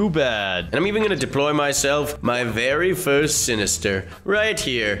 Not too bad. And I'm even gonna deploy myself my very first Sinister right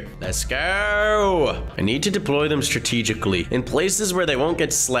here. Let's go. I need to deploy them strategically in places where they won't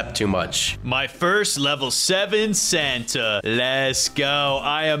get slept too much. My first level 7 Santa. Let's go.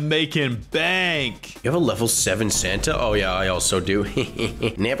 I am making bank. You have a level 7 Santa? Oh yeah, I also do.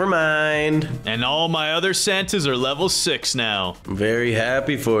 Never mind. And all my other Santas are level 6 now. I'm very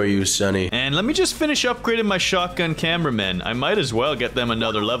happy for you, Sonny. And let me just just finish upgrading my shotgun cameramen. I might as well get them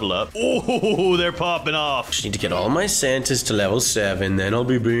another level up. Oh, they're popping off. Just need to get all my Santas to level 7, then I'll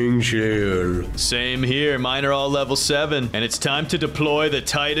be being chill. Same here. Mine are all level 7. And it's time to deploy the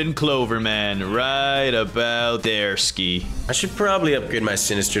Titan Cloverman right about there, Ski. I should probably upgrade my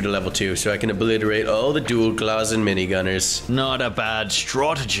Sinister to level 2 so I can obliterate all the dual claws and minigunners. Not a bad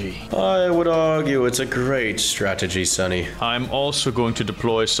strategy. I would argue it's a great strategy, Sonny. I'm also going to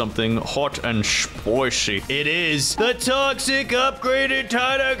deploy something hot and spicy. It is the toxic upgraded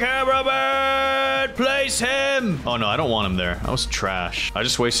Titan Cameraman. Place him. Oh no, I don't want him there. That was trash. I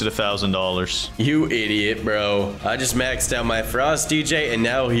just wasted $1,000. You idiot, bro. I just maxed out my Frost DJ and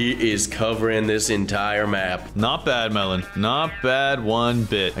now he is covering this entire map. Not bad, Melon. Not bad one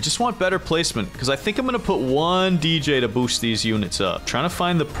bit. I just want better placement because I think I'm going to put one DJ to boost these units up. Trying to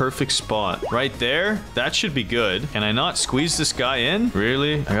find the perfect spot. Right there. That should be good. Can I not squeeze this guy in?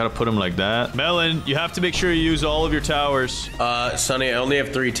 Really? I got to put him like that. Melon, you have to make sure you use all of your towers. Sonny, I only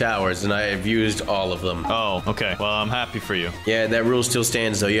have 3 towers and I have used all of them. Oh, okay. Well, I'm happy for you. Yeah, that rule still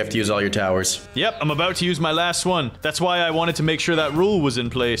stands though. You have to use all your towers. Yep, I'm about to use my last one. That's why I wanted to make sure that rule was in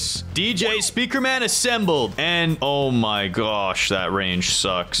place. DJ Speakerman assembled. And oh my gosh, that range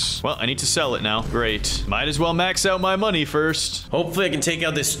sucks. Well, I need to sell it now. Great. Might as well max out my money first. Hopefully I can take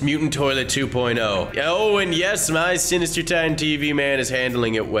out this Mutant Toilet 2.0. Oh, and yes, my Sinister Titan TV man is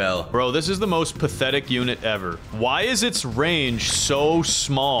handling it well. Bro, this is the most pathetic unit ever. Why is its range so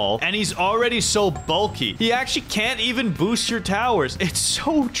small? And he's already so bulky. He actually can't even boost your towers. It's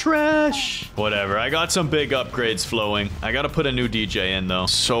so trash. Whatever, I got some big upgrades flowing. I gotta put a new DJ in though.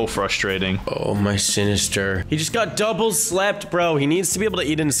 So frustrating. Oh, my Sinister. He just got double slapped, bro. He needs to be able to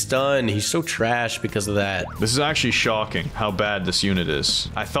eat and stun. He's so trash because of that. This is actually shocking how bad this unit is.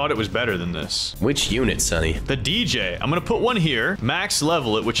 I thought it was better than this. Which unit, Sonny? The DJ. I'm gonna put one here, max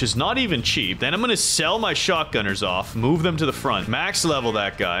level it, which is not even cheap. Then I'm gonna sell my shotgunners off, move them to the front, max level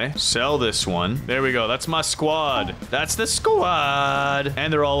that guy, sell this one. There we go. That's my squad. That's the squad.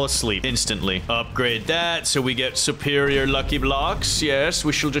 And they're all asleep instantly. Upgrade that so we get superior lucky blocks. Yes,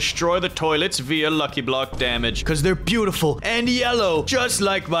 we shall destroy the toilets via lucky block damage because they're beautiful and yellow, just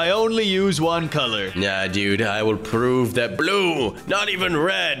like my only use one color. Nah, dude, I will prove that blue, not even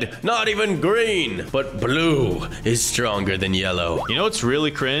red, not even green, but blue is stronger than yellow. You know what's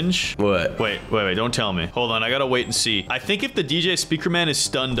really cringe? What? Wait, don't tell me. Hold on, I gotta wait and see. I think if the DJ Speakerman is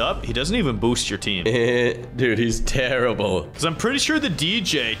stunned up, he doesn't even boost your team. Dude, he's terrible. Because I'm pretty sure the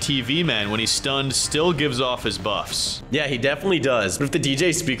DJ TV man, when he's stunned, still gives off his buffs. Yeah, he definitely does. But if the DJ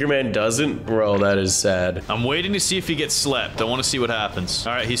Speakerman doesn't, bro, that is sad. I'm waiting to see if he gets slept. I want to see what happens.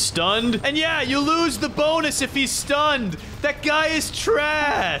 All right, he's stunned. And yeah, you lose the bonus if he's stunned. That guy is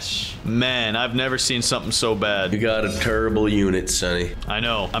trash. Man, I've never seen something so bad. You got a terrible unit, Sonny. I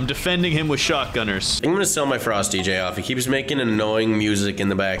know. I'm defending him with shotgunners. I'm gonna sell my Frost DJ off. He keeps making annoying music in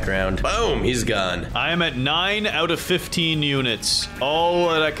the background. Boom, he's gone. I am at 9 out of 15 units. All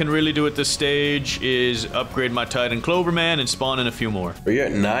that I can really do at this stage is upgrade my Titan Cloverman and spawn in a few more. Are you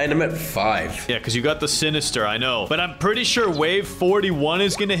at 9? I'm at 5. Yeah, because you got the Sinister, I know. But I'm pretty sure wave 41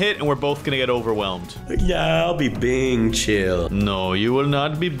 is gonna hit and we're both gonna get overwhelmed. Yeah, I'll be being chill. No, you will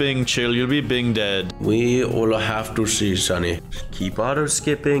not be being chill. You'll be being dead. We will have to see, Sonny. Keep auto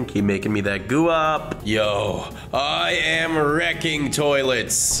skipping. Keep making me that goo up. Yo, I am wrecking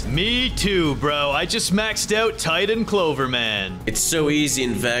toilets. Me too, bro. I just maxed out Titan Cloverman. It's so easy,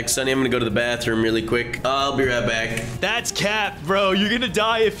 in fact, Sonny. I'm gonna go to the bathroom really quick. I'll be right back. That's cap, bro. You're gonna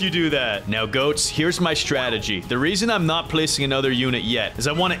die if you do that. Now, goats, here's my strategy. The reason I'm not placing another unit yet is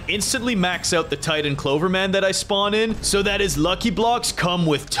I want to instantly max out the Titan Cloverman that I spawn in so that his lucky blocks come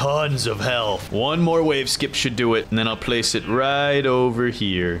with tons of health. One more wave skip should do it, and then I'll place it right over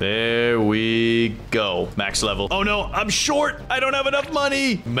here. There we go. Max level. Oh no, I'm short. I don't have enough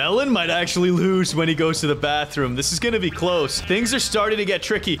money. Melon might actually lose when he goes to the bathroom. This is gonna be close. Things are starting to get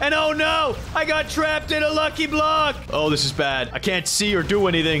tricky. And oh no, I got trapped in a lucky block. Oh, this is bad. I can't see or do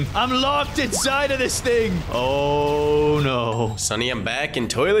anything. I'm locked inside of this thing. Oh no. Sonny, I'm back and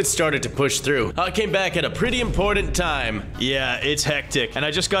toilets started to push through. I came back at a pretty important time. Yeah, it's hectic. And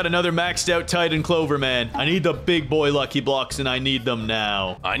I just got another maxed out Titan Cloverman. I need the big boy lucky blocks and I need them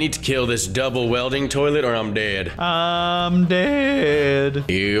now. I need to kill this double welding toilet or I'm dead. I'm dead.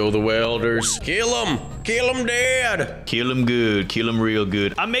 Heal the welders. Kill him. Kill him dead. Kill him good. Kill him real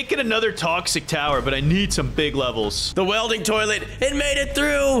good. I'm making another toxic tower, but I need some big levels. The welding toilet. It made it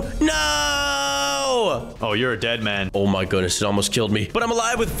through. No. Oh, you're a dead man. Oh my goodness, it almost killed me. But I'm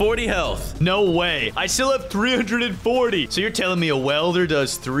alive with 40 health. No way. I still have 340. So you're telling me a welder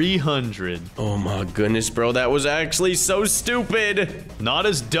does 300? Oh my goodness, bro. That was actually so stupid. Not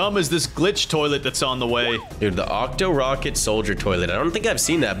as dumb as this glitch toilet that's on the way. Dude, the Octo Rocket Soldier Toilet. I don't think I've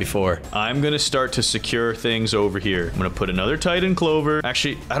seen that before. I'm gonna start to secure things over here. I'm gonna put another Titan Clover.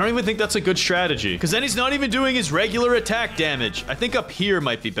 Actually, I don't even think that's a good strategy, because then he's not even doing his regular attack damage. I think up here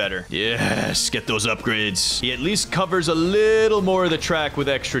might be better. Yes, get those upgrades. He at least covers a little more of the track with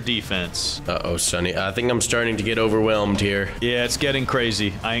extra defense. Uh-oh, Sonny. I think I'm starting to get overwhelmed here. Yeah, it's getting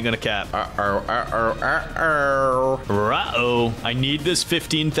crazy. I ain't gonna cap. Uh-oh. I need this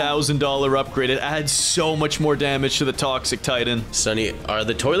 $15,000 upgrade. It adds so much more damage to the Toxic Titan. Sonny, are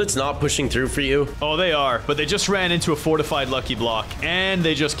the toilets not pushing through for you? Oh, they are, but they just ran into a fortified lucky block, and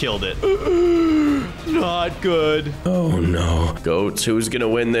they just killed it. Not good. Oh, no. Goats, who's gonna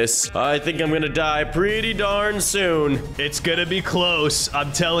win this? I think I'm gonna die pretty darn soon. It's gonna be close.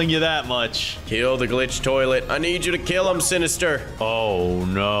 I'm telling you that much. Kill the glitch toilet. I need you to kill him, Sinister. Oh,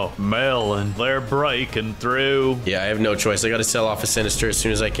 no. Melon, they're breaking through. Yeah, I have no choice. I gotta sell off a Sinister as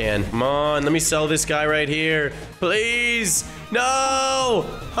soon as I can. Come on, let me sell this guy right here. Please. No!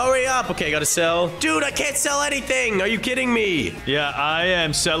 Hurry up. Okay, gotta sell. Dude, I can't sell anything. Are you kidding me? Yeah, I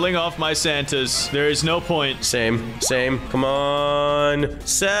am selling off my Santas. There is no point. Same. Come on.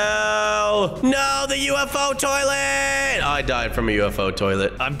 Sell. No, the UFO toilet. I died from a UFO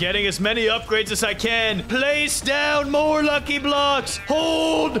toilet. I'm getting as many upgrades as I can. Place down more lucky blocks.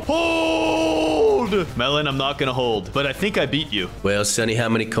 Hold. Melon, I'm not gonna hold, but I think I beat you. Well, Sonny, how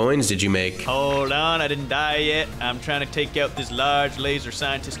many coins did you make? Hold on, I didn't die yet. I'm trying to take out this large laser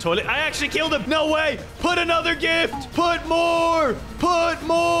scientist toilet. I actually killed him. No way. Put another gift. Put more.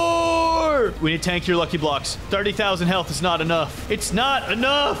 We need to tank your lucky blocks. 30,000 health is not enough. It's not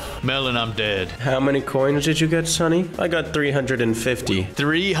enough. Melon, I'm dead. How many coins did you get, Sonny? I got 350.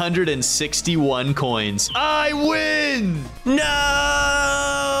 361 coins. I win. No!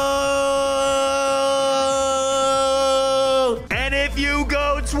 And if you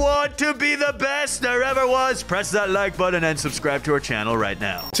goats want to be the best there ever was, press that like button and subscribe to our channel right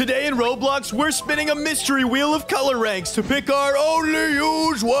now. Today in Roblox, we're spinning a mystery wheel of color ranks to pick our only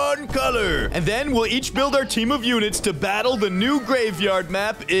use one color. And then we'll each build our team of units to battle the new graveyard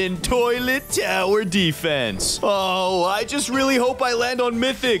map in Toilet Tower Defense. Oh, I just really hope I land on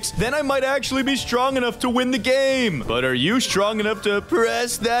Mythics. Then I might actually be strong enough to win the game. But are you strong enough to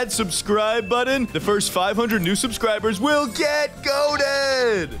press that subscribe button? The first 500 new subscribers will get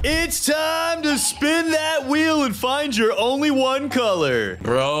goated. It's time to spin that wheel and find your only one color.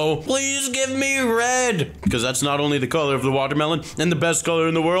 Bro, please give me red. Because that's not only the color of the watermelon and the best color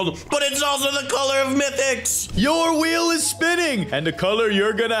in the world, but it's also the color of Mythics. Your wheel is spinning, and the color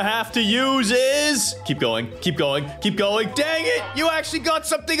you're gonna have to use is... Keep going. Dang it, you actually got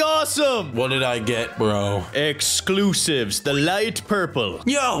something awesome. What did I get, bro? Exclusives, the light purple.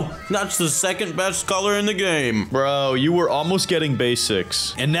 Yo, that's the second best color in the game. Bro, you were almost getting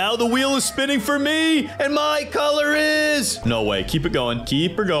basics. And now the wheel is spinning for me, and my color is... No way, keep it going.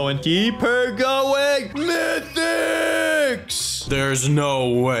 Keep her going. Mythics! There's no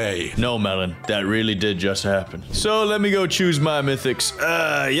way. No, Melon, that really did just happen. So let me go choose my Mythics.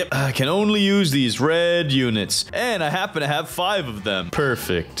 Yep, I can only use these red units, and I happen to have 5 of them.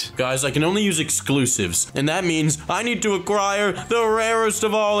 Perfect. Guys, I can only use exclusives, and that means I need to acquire the rarest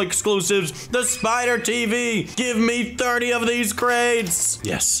of all exclusives, the Spider TV. Give me 30 of these crates.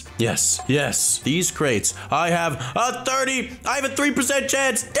 Yes. These crates. I have a 3%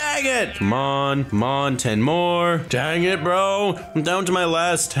 chance. Dang it. Come on, 10 more. Dang it, bro. I'm down to my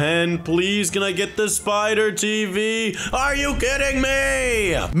last 10. Please, can I get the Spider TV? Are you kidding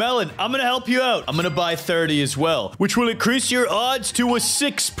me? Melon, I'm gonna help you out. I'm gonna buy 30 as well, which will increase your odds to a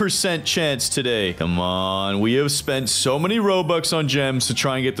 6% chance today. Come on, we have spent so many Robux on gems to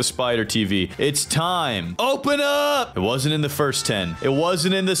try and get the Spider TV. It's time. Open up. It wasn't in the first 10. It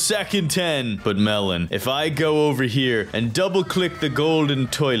wasn't in the second 10. But Melon, if I go over here and double click the golden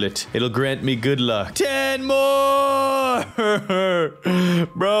toilet, it'll grant me good luck. 10 more.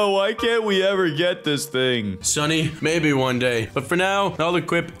 Bro, why can't we ever get this thing? Sonny, maybe one day. But for now, I'll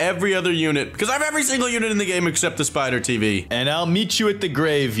equip every other unit because I have every single unit in the game except the Spider TV. And I'll meet you at the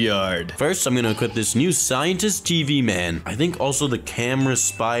graveyard. First, I'm gonna equip this new Scientist TV man. I think also the Camera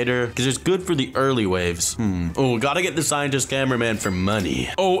Spider because it's good for the early waves. Oh, gotta get the Scientist Cameraman for money.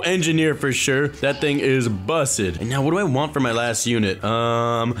 Oh, Engineer for sure. That thing is busted. And now what do I want for my last unit?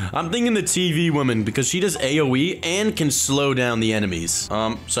 I'm thinking the TV woman because she does AoE and can slow down the enemies.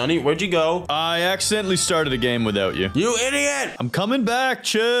 Sonny, where'd you go? I accidentally started a game without you. You idiot! I'm coming back,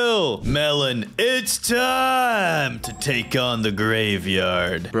 chill. Melon, it's time to take on the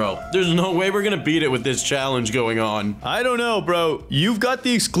graveyard. Bro, there's no way we're gonna beat it with this challenge going on. I don't know, bro. You've got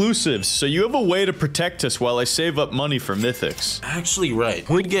the exclusives, so you have a way to protect us while I save up money for mythics. Actually, right.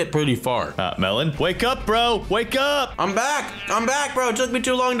 We'd get pretty far. Melon, wake up, bro. Wake up. I'm back, bro. It took me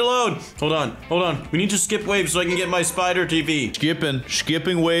too long to load. Hold on. We need to skip waves so I can get my Spider TV.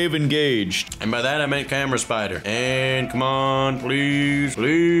 Skipping wave engaged. And by that, I meant Camera Spider. And come on, please.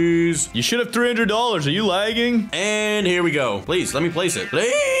 You should have $300. Are you lagging? And here we go. Please, let me place it.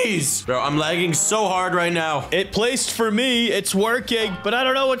 Please. Bro, I'm lagging so hard right now. It placed for me. It's working, but I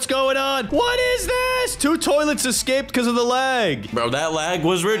don't know what's going on. What is this? 2 toilets escaped because of the lag. Bro, that lag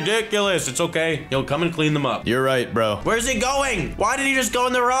was ridiculous. It's okay. He'll come and clean them up. You're right, bro. Where's he going? Why did he just go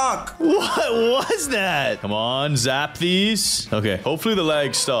in the rock? What was that? Come on, zap these. Okay, hopefully the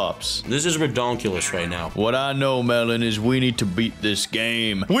lag stops. This is redonkulous right now. What I know, Melon, is we need to beat this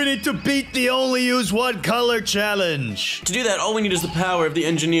game. We need to beat the only use one color challenge. To do that, all we need is the power of the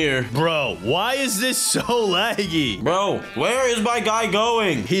engineer. Bro, why is this so laggy? Bro, where is my guy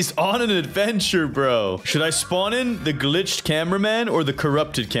going? He's on an adventure, bro. Should I spawn in the glitched cameraman or the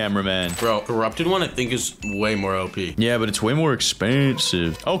corrupted cameraman? Bro, corrupted one I think is way more OP. Yeah, but it's way more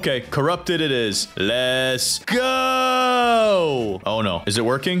expensive. Okay, corrupted it is. Let's go. Oh no, is it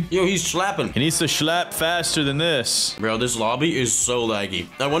working? Yo, he's slapping. He needs to slap faster than this. Bro, this lobby is so laggy.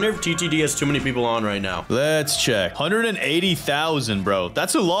 I wonder if TTD has too many people on right now. Let's check. 180,000, bro.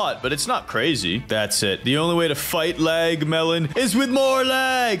 That's a lot, but it's not crazy. That's it. The only way to fight lag, Melon, is with more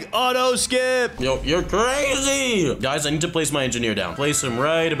lag. Auto skip. Yo, you're crazy. Guys, I need to place my engineer down. Place him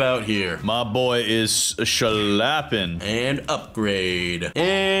right about here. My boy is slapping. And upgrade.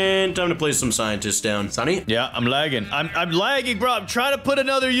 And time to place some scientists down. Sonny? Yeah, I'm lagging. I'm lagging, bro. I'm trying to put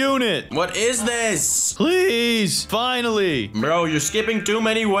another unit. What is this? Please. Finally. Bro, you're skipping too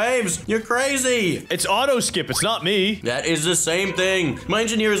many waves. You're crazy. It's auto skip. It's not me. That is the same thing. My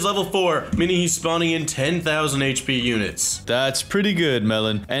engineer is level 4, meaning he's spawning in 10,000 HP units. That's pretty good,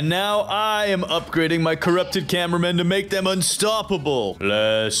 Melon. And now I am upgrading my corrupted cameramen to make them unstoppable.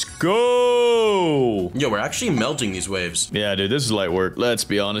 Let's go. Yo, we're actually melting these waves. Yeah, dude, this is light work. Let's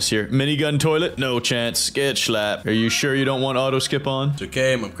be honest here. Minigun toilet? No chance. Get slapped. Are you sure you don't want auto skip on? It's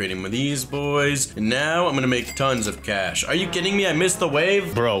okay. I'm upgrading with these boys. And now I'm gonna make tons of cash. Are you kidding me? I missed the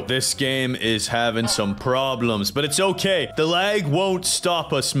wave? Bro, this game is having some problems, but it's okay. The lag won't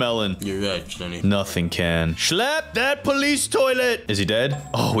stop us, Melon. You're right, Sonny. Nothing can. Slap that police toilet. Is he dead?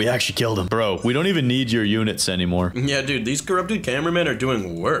 Oh, we actually killed him. Bro, we don't even need your units anymore. Yeah, dude, these corrupted cameramen are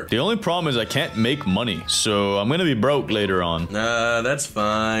doing work. The only problem is I can't make money, so I'm gonna be broke later on. Nah, that's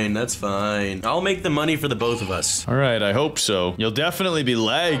fine. That's fine. I'll make the money for the both of us. All right, I hope so. You'll definitely be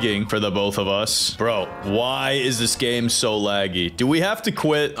lagging for the both of us. Bro, why is this game so laggy? Do we have to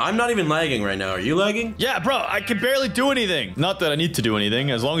quit? I'm not even lagging right now. Are you lagging? Yeah, bro, I can barely do anything. Not that I need to do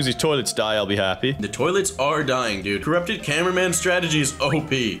anything. As long as these toilets die, I'll be happy. The toilets are dying, dude. Corrupted cameraman strategy is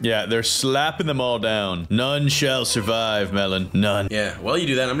OP. Yeah, they're slapping them all down. None shall survive, Melon. None. Yeah, while you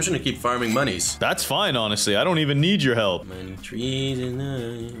do that, I'm just gonna keep farming monies. That's fine, honestly. I don't even need your help. Money trees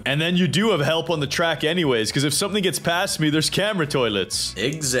and then you do have help on the track anyways, because if something gets past me, there's camera toilets.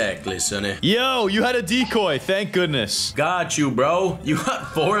 Exactly, Sonny. Yo, you had a decoy. Thank goodness. Got you, bro. You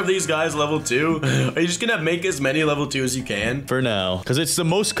got 4 of these guys level 2. Are you just gonna make as many level 2 as you can? For now, because it's the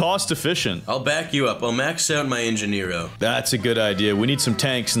most cost efficient. I'll back you up. I'll max out my engineero. That's a good idea. We need some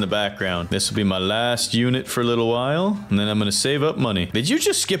tanks in the background. This will be my last unit for a little while, and then I'm gonna save up money. Did you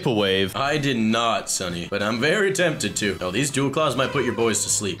just skip a wave? I did not, Sonny, but I'm very tempted to. Oh, these dual claws might put your boys to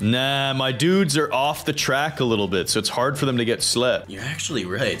sleep. Nah, my dudes are off the track a little bit, so it's hard for them to get slept. You're actually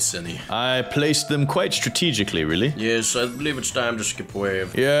right, Sonny. I placed them quite strategically, really. Yes, I believe it's time to skip a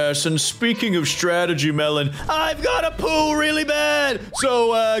wave. Yes, and speaking of strategy, Melon, I've got to poo really bad,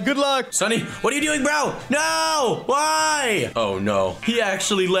 so good luck. Sonny, what are you doing, bro? No! Why? Oh, no. He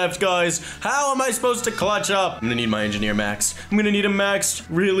actually left, guys. How am I supposed to clutch up? I'm gonna need my engineer max. I'm gonna need him maxed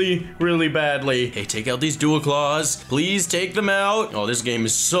really, really badly. Hey, take out these dual claws. Please take them out. Oh, this game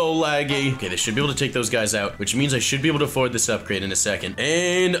is so laggy. Okay, they should be able to take those guys out, which means I should should be able to afford this upgrade in a second.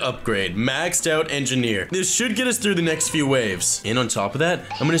 And upgrade. Maxed out engineer. This should get us through the next few waves. And on top of that,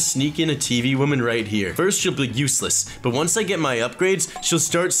 I'm gonna sneak in a TV woman right here. First, she'll be useless, but once I get my upgrades, she'll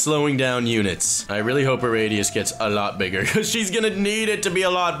start slowing down units. I really hope her radius gets a lot bigger, because she's gonna need it to be a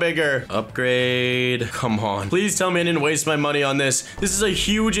lot bigger. Upgrade. Come on. Please tell me I didn't waste my money on this. This is a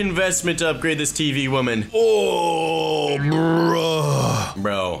huge investment to upgrade this TV woman. Oh, bruh.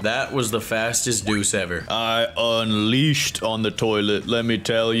 Bro, that was the fastest deuce ever. I unleashed on the toilet, let me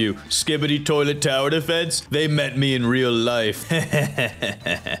tell you. Skibbity toilet tower defense, they met me in real life.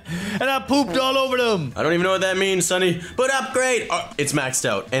 And I pooped all over them. I don't even know what that means, Sonny, but upgrade. It's maxed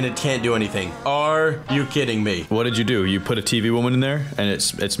out and it can't do anything. Are you kidding me? What did you do? You put a TV woman in there and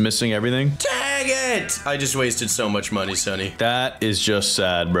it's missing everything? Dang it! I just wasted so much money, Sonny. That is just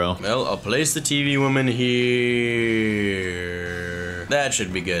sad, bro. Well, I'll place the TV woman here. That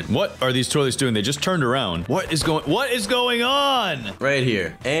should be good. What are these toilets doing? They just turned around. What is going on? Right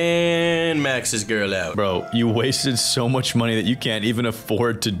here. And max this girl out. Bro, you wasted so much money that you can't even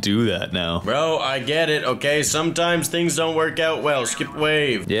afford to do that now. Bro, I get it, okay? Sometimes things don't work out well. Skip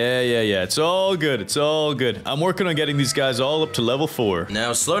wave. Yeah. It's all good. It's all good. I'm working on getting these guys all up to level 4.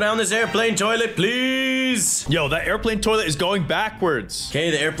 Now slow down this airplane toilet, please. Yo, that airplane toilet is going backwards.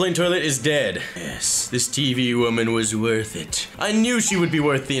 Okay, the airplane toilet is dead. Yes, this TV woman was worth it. I knew she would be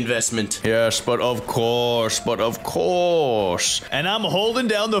worth the investment. Yes, but of course. And I'm holding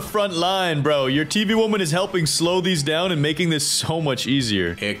down the front line, bro. Your TV woman is helping slow these down and making this so much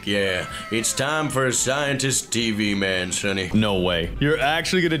easier. Heck yeah. It's time for a scientist TV man, Sonny. No way. You're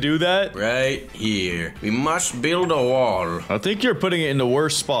actually gonna do that? Right here. We must build a wall. I think you're putting it in the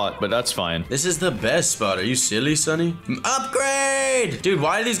worst spot, but that's fine. This is the best spot. Are you silly, Sonny? Upgrade! Dude,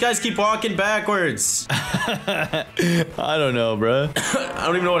 why do these guys keep walking backwards? I don't know, bro. I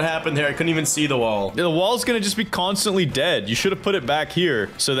don't even know what happened there. I couldn't even see the wall. The wall's gonna just be constantly dead. You should have put it back here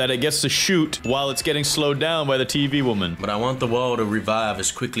so that it gets to shoot while it's getting slowed down by the TV woman. But I want the wall to revive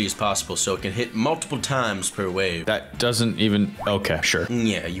as quickly as possible so it can hit multiple times per wave. That doesn't even... Okay, sure.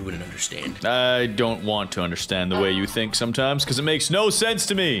 Yeah, you wouldn't understand. I don't want to understand the way you think sometimes, because it makes no sense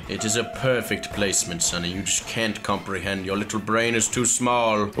to me. It is a perfect placement, Sonny. You just can't comprehend. Your little brain is too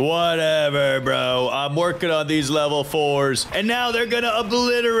small. Whatever, bro. I'm working on these level 4s, and now they're gonna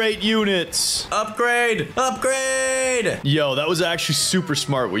obliterate units. Upgrade! Upgrade! Yo, that was actually super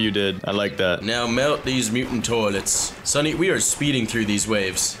smart what you did. I like that. Now melt these mutant toilets. Sonny, we are speeding through these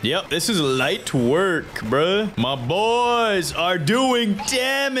waves. Yep, this is light work, bruh. My boys are doing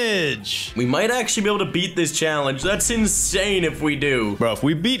damage. We might actually be able to beat this challenge. That's insane if we do. Bro, if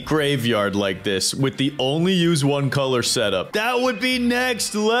we beat Graveyard like this with the only use one color setup, that would be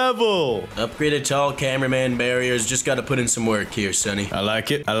next level. Upgraded tall cameraman barriers. Just gotta put in some work here, Sonny. I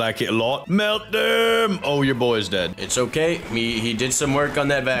like it. I like it a lot. Melt them. Oh, your boy's dead. It's okay. He did some work on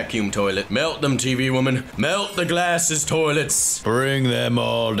that vacuum toilet. Melt them, TV woman. Melt the glasses toilets. Bring them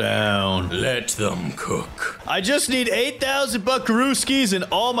all down. Let them cook. I just need 8,000 buckarooskies and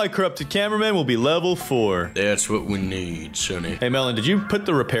all my corrupted cameramen will be level 4. That's what we need, Sonny. Hey, Melon, did you put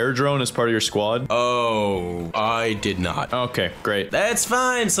the repair drone as part of your squad? Oh, I did not. Okay, great. That's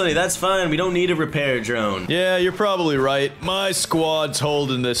fine, Sonny. That's fine. We don't need a repair drone. Yeah, you're probably right. My squad's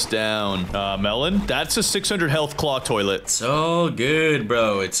holding this down. Melon, that's a 600 health claw toilet. It's all good,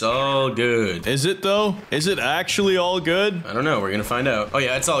 bro. It's all good. Is it, though? Is it actually all good? I don't know. We're gonna find out. Oh,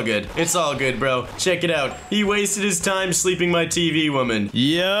 yeah, it's all good. It's all good, bro. Check it out. He wasted his time sleeping my TV woman.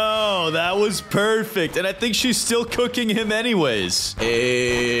 Yo, that was perfect. And I think she's still cooking him anyways.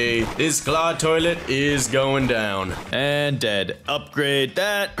 Hey, this claw toilet is going down. And dead. Upgrade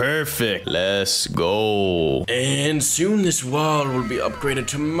that. Perfect. Let's go. And soon this wall will be upgraded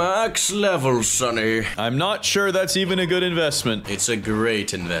to max level, Sonny. I'm not sure that's even a good investment. It's a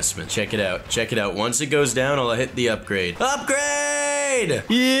great investment. Check it out. Check it out. Once it goes down, I'll hit the upgrade. Upgrade!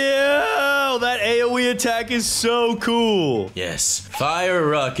 Yeah, that AoE attack is so cool. Yes. Fire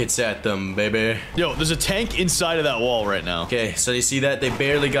rockets at them, baby. Yo, there's a tank inside of that wall right now. Okay, so you see that? They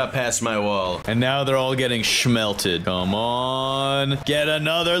barely got past my wall. And now they're all getting schmelted. Come on. Get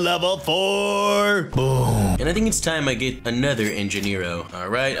another level 4. Boom. And I think it's time I get another engineero. All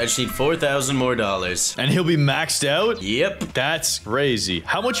right, I just need $4,000 more. And he'll be maxed out? Yep. That's crazy.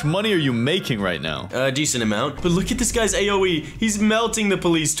 How much money are you making right now? A decent amount. But look at this guy's AoE. He's melting the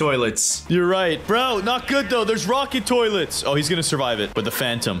police toilets. You're You're right. Bro, not good, though. There's rocket toilets. Oh, he's gonna survive it with the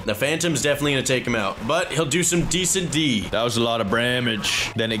Phantom. The Phantom's definitely gonna take him out, but he'll do some decent D. That was a lot of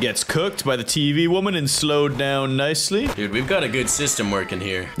damage. Then it gets cooked by the TV woman and slowed down nicely. Dude, we've got a good system working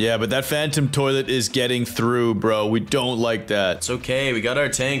here. Yeah, but that Phantom toilet is getting through, bro. We don't like that. It's okay. We got our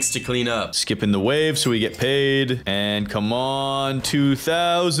tanks to clean up. Skipping the wave so we get paid. And come on,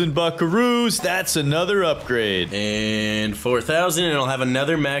 2,000 buckaroos. That's another upgrade. And 4,000, and I'll have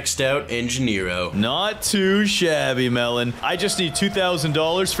another maxed out Engineero. Not too shabby, Melon. I just need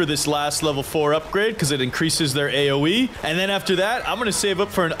 $2,000 for this last level 4 upgrade because it increases their AoE. And then after that, I'm gonna save up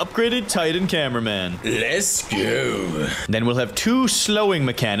for an upgraded Titan cameraman. Let's go. Then we'll have 2 slowing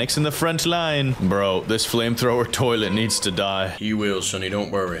mechanics in the front line. Bro, this flamethrower toilet needs to die. He will, Sonny,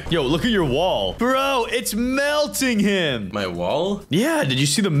 don't worry. Yo, look at your wall. Bro, it's melting him. My wall? Yeah, did you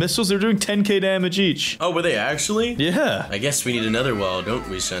see the missiles? They're doing 10k damage each. Oh, were they actually? Yeah. I guess we need another wall, don't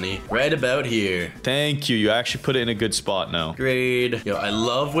we, Sonny? Right about here. Thank you. You actually put it in a good spot now. Grade. Yo, I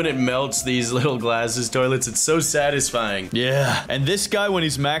love when it melts these little glasses toilets. It's so satisfying. Yeah. And this guy, when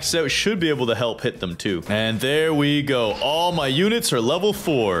he's maxed out, should be able to help hit them too. And there we go. All my units are level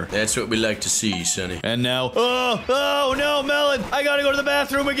 4. That's what we like to see, Sonny. And now, oh no, Melon, I gotta go to the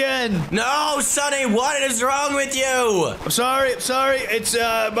bathroom again. No, Sonny, what is wrong with you? I'm sorry. It's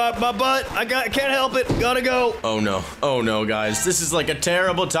my butt. I can't help it. Gotta go. Oh no, guys. This is like a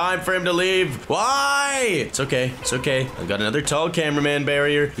terrible time for him to leave. Why? It's okay. I've got another tall cameraman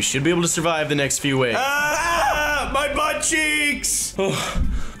barrier. We should be able to survive the next few waves. Ah, my butt cheeks.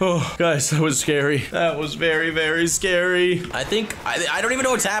 Oh, guys, that was scary. That was very, very scary. I don't even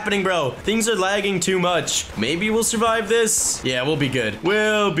know what's happening, bro. Things are lagging too much. Maybe we'll survive this. Yeah, we'll be good.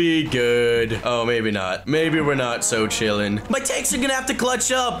 We'll be good. Oh, maybe not. Maybe we're not so chillin'. My tanks are gonna have to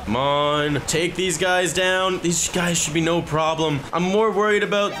clutch up. Come on, take these guys down. These guys should be no problem. I'm more worried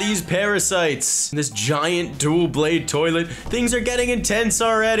about these parasites. This giant dual blade toilet. Things are getting intense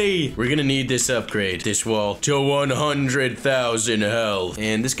already. We're gonna need this upgrade. This wall to 100,000 health.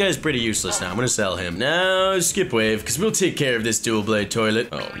 And this guy's pretty useless now. I'm gonna sell him. Now, skip wave, because we'll take care of this dual blade toilet.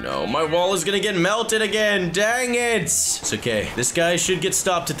 Oh no, my wall is gonna get melted again. Dang it. It's okay. This guy should get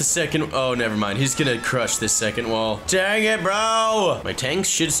stopped at the second. Oh, never mind. He's gonna crush this second wall. Dang it, bro. My tanks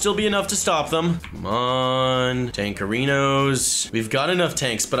should still be enough to stop them. Come on. Tankerinos. We've got enough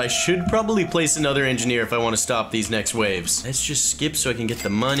tanks, but I should probably place another engineer if I want to stop these next waves. Let's just skip so I can get the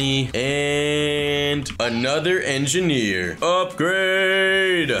money. And another engineer.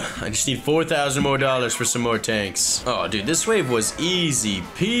 Upgrade. I just need $4,000 more for some more tanks. Oh, dude, this wave was easy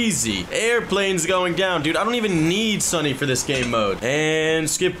peasy. Airplanes going down. Dude, I don't even need Sunny for this game mode. And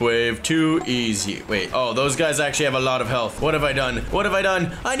skip wave. Too easy. Wait. Oh, those guys actually have a lot of health. What have I done?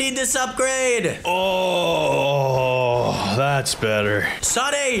 I need this upgrade. Oh, that's better.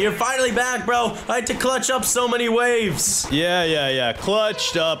 Sunny, you're finally back, bro. I had to clutch up so many waves. Yeah.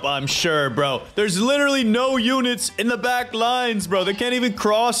 Clutched up, I'm sure, bro. There's literally no units in the back lines, bro. They can't even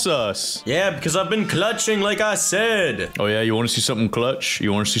cross us. Yeah, because I've been clutching like I said. Oh, yeah? You want to see something clutch?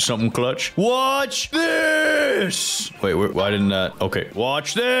 Watch this! Wait, why didn't that? Okay,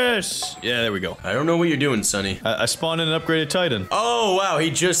 watch this! Yeah, there we go. I don't know what you're doing, Sunny. I spawned in an upgraded Titan. Oh, wow, he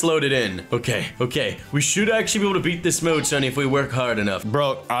just loaded in. Okay. We should actually be able to beat this mode, Sunny, if we work hard enough.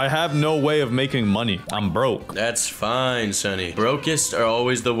 Bro, I have no way of making money. I'm broke. That's fine, Sunny. Brokest are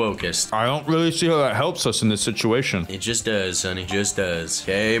always the wokest. I don't really see how that helps us in this situation. It just does, Sunny. Just does.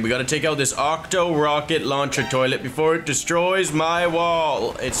 Okay, we gotta take out this Octo rocket launcher toilet before it destroys my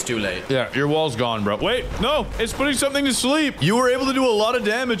wall. It's too late. Yeah, your wall's gone, bro. Wait, no, it's putting something to sleep. You were able to do a lot of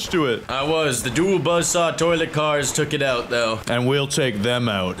damage to it. I was. The dual buzzsaw toilet cars took it out, though. And we'll take them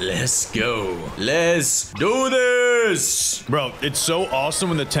out. Let's go. Let's do this. Bro, it's so awesome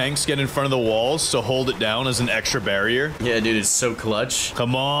when the tanks get in front of the walls to hold it down as an extra barrier. Yeah, dude, it's so clutch.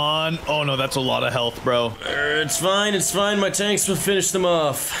 Come on. Oh, no, that's a lot of health, bro. It's fine. My tanks will finish them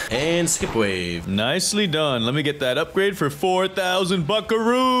off. And skip wave. Nicely done. Let me get that upgrade for 4,000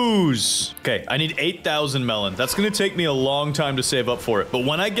 buckaroos. Okay, I need 8,000 melon. That's gonna take me a long time to save up for it. But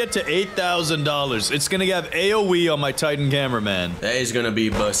when I get to $8,000, it's gonna have AoE on my Titan cameraman. That is gonna be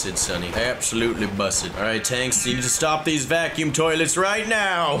busted, Sonny. Absolutely busted. All right, tanks, you need to stop these vacuum toilets right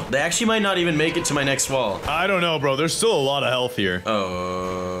now. They actually might not even make it to my next wall. I don't know, bro. There's still a lot of health here.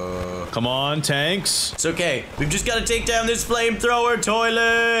 Oh. Come on, tanks. It's okay. We've just got to take down this flamethrower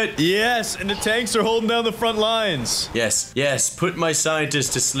toilet. Yes, and the tanks are holding down the front lines. Yes, yes. Put my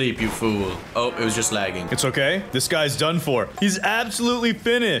scientist to sleep, you fool. Oh, it was just lagging. It's okay. This guy's done for. He's absolutely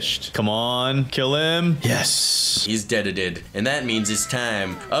finished. Come on, kill him. Yes. He's deaded, and that means it's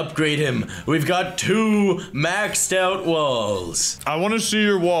time. Upgrade him. We've got 2 maxed out walls. I want to see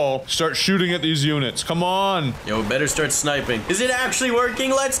your wall. Start shooting at these units. Come on. Yo, better start sniping. Is it actually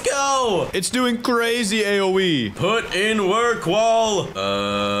working? Let's go. It's doing crazy AoE. Put in work, wall.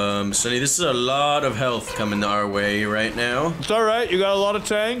 Sonny, this is a lot of health coming our way right now. It's all right. You got a lot of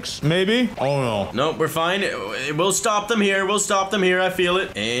tanks? Maybe? Oh, no. Nope, we're fine. We'll stop them here. We'll stop them here. I feel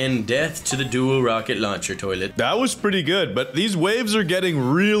it. And death to the dual rocket launcher toilet. That was pretty good, but these waves are getting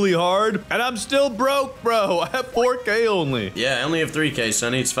really hard, and I'm still broke, bro. I have 4K only. Yeah, I only have 3K,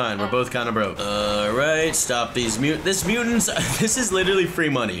 Sonny. It's fine. We're both kind of broke. All right, stop these mutants. This is literally free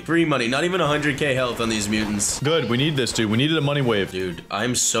money. Free money. Not even 100K health on these mutants. Good. We need this, dude. We needed a money wave. Dude,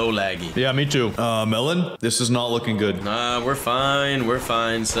 I'm so laggy. Yeah, me too. Melon, this is not looking good. Nah, we're fine. We're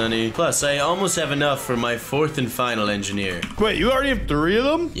fine, Sonny. Plus, I almost have enough for my 4th and final engineer. Wait, you already have 3 of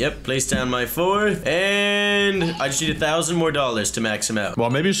them? Yep, place down my 4th, and I just need $1,000 more to max him out. Well,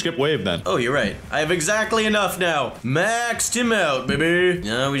 maybe you skip wave then. Oh, you're right. I have exactly enough now. Maxed him out, baby.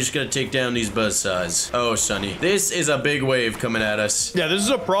 Now we just gotta take down these buzzsaws. Oh, Sonny, this is a big wave coming at us. Yeah, this is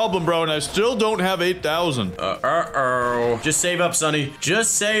a problem, bro, and I still don't have 8,000. Uh-oh. Just save up, Sonny.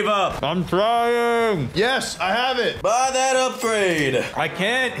 Just save up. I'm trying. Yes, I have it. Buy that upgrade. I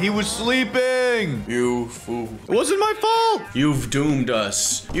can't. He was sleeping. You fool. It wasn't my fault. You've doomed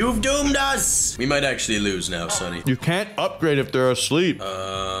us. You've doomed us. We might actually lose now, Sonny. You can't upgrade if they're asleep.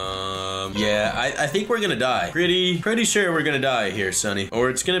 Yeah, I think we're gonna die. Pretty sure we're gonna die here, Sonny. Or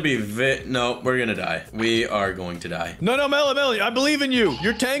it's gonna be no, we're gonna die. We are going to die. No, Melon, I believe in you.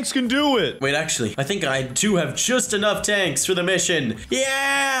 Your tanks can do it. Wait, actually, I think I do have just enough tanks for the mission.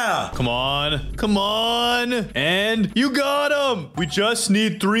 Yeah! Come on. Come on. And you got them. We just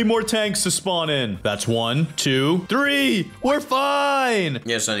need 3 more tanks to spawn in. That's 1, 2, 3. We're fine.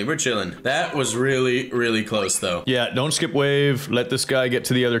 Yeah, Sonny, we're chilling. That was really close, though. Yeah, don't skip wave. Let this guy get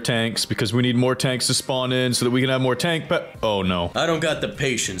to the other tanks because we need more tanks to spawn in so that we can have more tank oh, no. I don't got the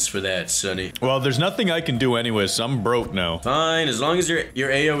patience for that, Sonny. Well, there's nothing I can do anyways, so I'm broke now. Fine, as long as your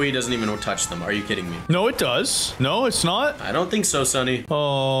AoE doesn't even touch them. Are you kidding me? No, it does. No, it's not. I don't think so, Sonny.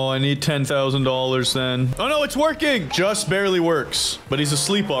 Oh, I need $10,000 then. Oh, no, it's working. Just barely works. But he's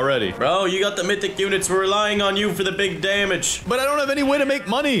asleep already. Bro, you got the mythic units. We're relying on you for the big damage. But I don't have any way to make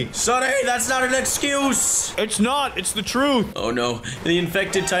money. Sonny, that's not an excuse. It's not. It's the truth. Oh, no. The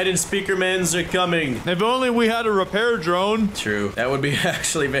infected Titan speakermans are coming. If only we had a repair drone. True. That would be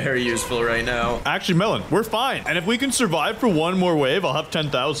actually very useful right now. Actually, Melon, we're fine. And if we can survive for 1 more wave, I'll have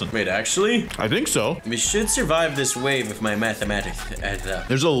 10,000. Wait, actually? I think so. We should survive this wave if my mathematics adds up.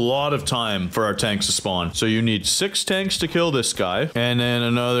 There's a lot of time for our tanks to spawn. So you need 6 tanks to kill this guy. And then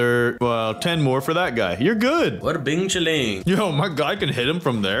another, well, 10 more for that guy. You're good. What a bing chaling. Yo, my guy can hit him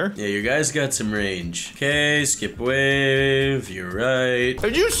from there. Yeah, your guy's got some range. Okay, skip wave. You're right.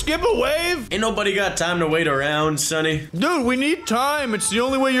 Did you skip a wave? Ain't nobody got time to wait around, Sonny. Dude, we need time. It's the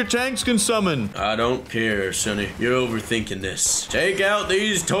only way your tanks can summon. I don't care, Sonny. You're overthinking this. Take out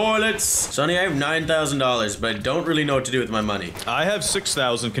these toilets. Sonny, I have $9,000, but I don't really know what to do with my money. I have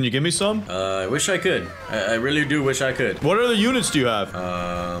 6,000. Can you give me some? I wish I could. I really do wish I could. What other units do you have?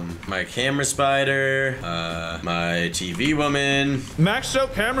 My camera spider, my TV woman. Maxed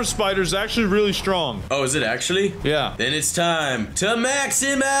out camera spider is actually really strong. Oh, is it actually? Yeah. Then it's time to max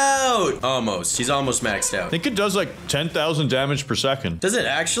him out. Almost. He's almost maxed out. I think it does like 10,000 damage per second. Does it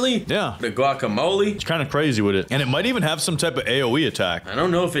actually? Yeah. The guacamole? It's kind of crazy with it. And it might even have some type of AoE attack. I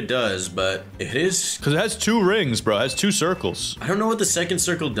don't know if it does, but it is. Because it has 2 rings, bro. It has 2 circles. I don't know what the second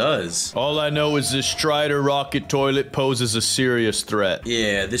circle does. All I know is this Strider rocket toilet poses a serious threat.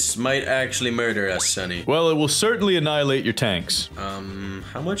 Yeah, this might actually murder us, Sonny. Well, it will certainly annihilate your tanks.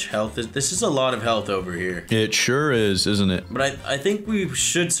 How much health is this? Is a lot of health over here. It sure is, isn't it? But I think we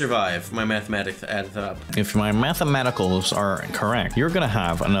should survive. My mathematics adds up. If my mathematicals are correct, you're gonna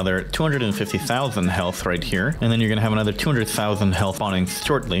have another 250,000 health right here, and then you're gonna have another 200,000 health spawning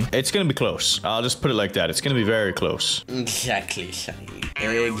shortly. It's gonna be close. I'll just put it like that. It's gonna be very close. Exactly, Sonny.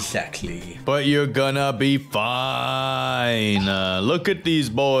 Exactly. But you're gonna be fine. Look at these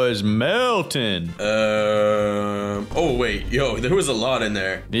boys melting. Oh wait, yo, there was a lot in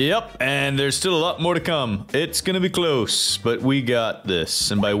there. Yep, and there's still a lot more to come. It's gonna be close, but we got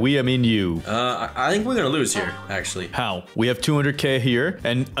this. And by we, I mean you. I think we're gonna lose here, actually. How? We have 200k here,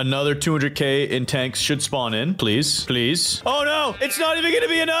 and another 200k in tanks should spawn in. Please, please. Oh no, it's not even gonna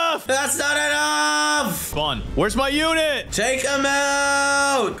be enough. That's not enough! Spawn, where's my unit? Take him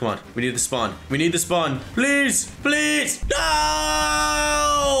out! Come on, we need the spawn. We need the spawn. Please, please,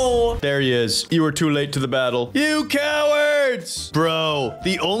 no! There he is. You were too late to the battle. You cowards! Bro,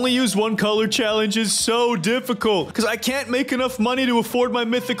 the only use one color challenge is so difficult because I can't make enough money to afford my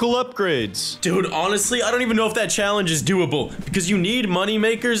mythical upgrades. Dude, honestly, I don't even know if that challenge is doable because you need money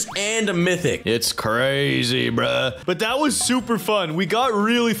makers and a mythic. It's crazy, bruh. But that was super fun. We got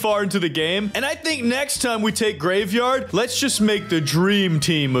really far into the game, and I think next time we take Graveyard, let's just make the dream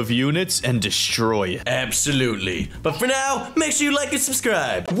team of units and destroy it. Absolutely. But for now, make sure you like and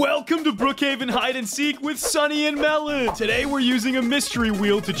subscribe. Welcome to Brookhaven Hide and Seek with Sunny and Melon. Today we're using a mystery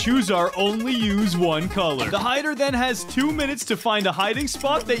wheel to choose our only use one color. The hider then has 2 minutes to find a hiding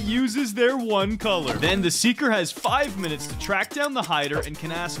spot that uses their one color. Then the seeker has 5 minutes to track down the hider and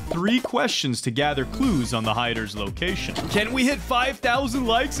can ask 3 questions to gather clues on the hider's location. Can we hit 5,000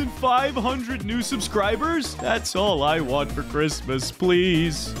 likes and 500 new subscribers? That's all I want for Christmas,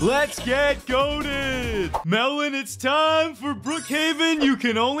 please. Let's get goated! Melon, it's time for Brookhaven. You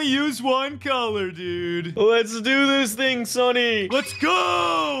can only use one color, dude. Let's do this thing, Sonny. Let's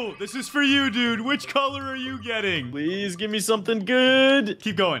go! This is for you, dude. Which color are you getting? Please give me something good.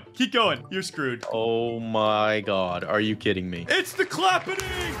 Keep going. Keep going. You're screwed. Oh my god. Are you kidding me? It's the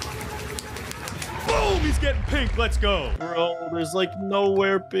clappening! Boom! He's getting pink. Let's go. Bro, there's like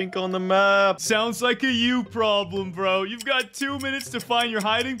nowhere pink on the map. Sounds like a you problem, bro. You've got 2 minutes to find your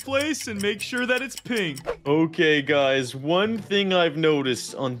hiding place and make sure that it's pink. Okay, guys. One thing I've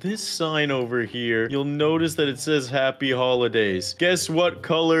noticed on this sign over here, you'll notice that it says Happy Holidays. Guess what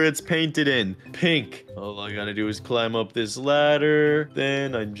color it's painted in? Pink. All I gotta do is climb up this ladder.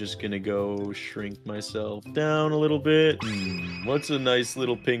 Then I'm just gonna go shrink myself down a little bit. What's a nice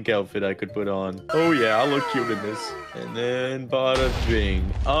little pink outfit I could put on? Oh yeah, I'll look cute in this. And then bada bing.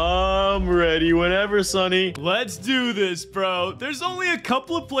 I'm ready whenever, Sonny. Let's do this, bro. There's only a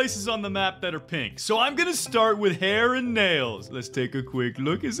couple of places on the map that are pink, so I'm gonna start with hair and nails. Let's take a quick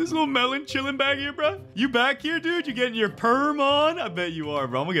look. Is this little Melon chilling back here, bro? You back here, dude? You getting your perm on? I bet you are,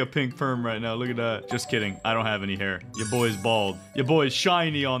 bro. I'm gonna get pink perm right now. Look at that. Just kidding. I don't have any hair. Your boy's bald. Your boy's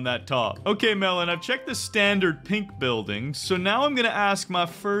shiny on that top. Okay, Melon, I've checked the standard pink building, so now I'm gonna ask my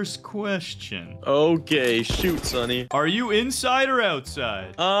first question. Okay, shoot, Sonny. Are you inside or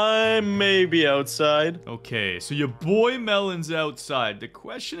outside? I'm maybe outside. Okay, so your boy Melon's outside. The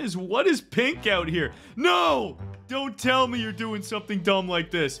question is, what is pink out here? No! Don't tell me you're doing something dumb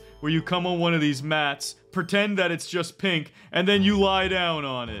like this, where you come on one of these mats, pretend that it's just pink, and then you lie down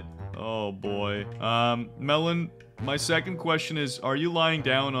on it. Oh boy. Melon, my second question is, are you lying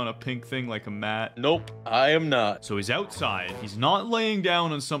down on a pink thing like a mat? Nope, I am not. So he's outside. He's not laying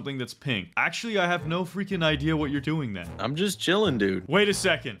down on something that's pink. Actually, I have no freaking idea what you're doing then. I'm just chilling, dude. Wait a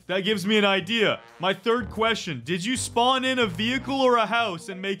second. That gives me an idea. My third question. Did you spawn in a vehicle or a house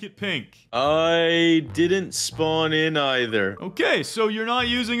and make it pink? I didn't spawn in either. Okay, so you're not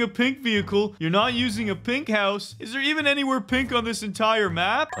using a pink vehicle. You're not using a pink house. Is there even anywhere pink on this entire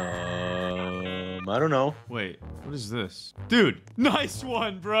map? I don't know. Wait, what is this? Dude, nice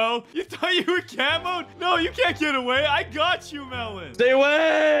one, bro. You thought you were camoed? No, you can't get away. I got you, Melon. Stay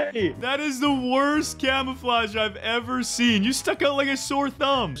away! That is the worst camouflage I've ever seen. You stuck out like a sore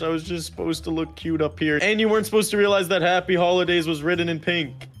thumb. I was just supposed to look cute up here. And you weren't supposed to realize that Happy Holidays was written in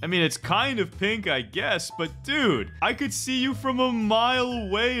pink. I mean, it's kind of pink, I guess, but dude, I could see you from a mile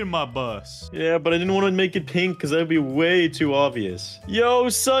away in my bus. Yeah, but I didn't want to make it pink because that would be way too obvious. Yo,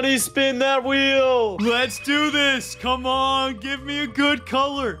 Sonny, spin that wheel! Let's do this! Come on, give me a good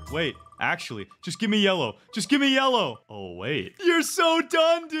color. Wait. Actually, just give me yellow. Just give me yellow. Oh, wait. You're so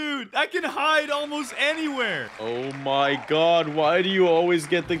done, dude. I can hide almost anywhere. Oh my god, why do you always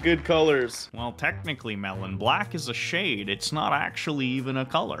get the good colors? Well, technically, Melon, black is a shade. It's not actually even a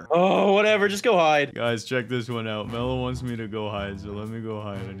color. Oh, whatever. Just go hide. Guys, check this one out. Melon wants me to go hide, so let me go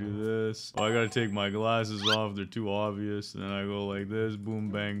hide. I do this. Oh, I gotta take my glasses off. They're too obvious. Then I go like this. Boom,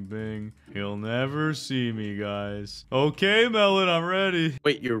 bang, bing. He'll never see me, guys. Okay, Melon, I'm ready.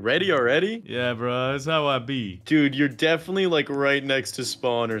 Wait, you're ready already? ready? Yeah, bro, that's how I be. Dude, you're definitely like right next to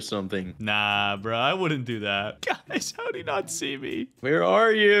spawn or something. Nah, bro, I wouldn't do that. Guys, how do you not see me? Where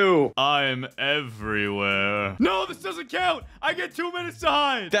are you? I'm everywhere. No, this doesn't count. I get 2 minutes to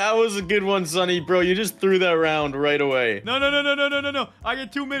hide. That was a good one, Sonny. Bro, you just threw that round right away. No. I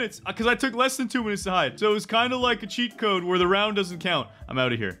get 2 minutes because I took less than 2 minutes to hide. So it was kind of like a cheat code where the round doesn't count. I'm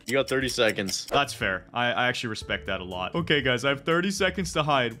out of here. You got 30 seconds. That's fair. I actually respect that a lot. Okay, guys, I have 30 seconds to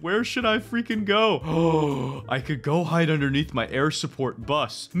hide. Where should I freaking go? Oh, I could go hide underneath my air support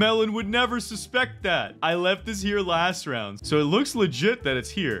bus. Melon would never suspect that. I left this here last round, so it looks legit that it's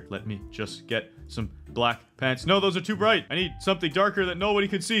here. Let me just get some black pants. No, those are too bright. I need something darker that nobody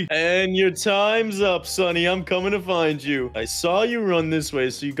could see. And your time's up, Sonny. I'm coming to find you. I saw you run this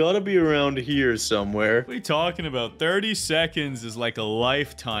way, so you gotta be around here somewhere. What are you talking about? 30 seconds is like a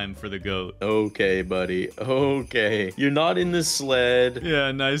lifetime for the goat. Okay, buddy. Okay. You're not in the sled.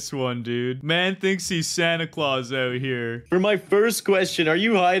 Yeah, nice one, dude. Man thinks he's Santa Claus out here. For my first question, are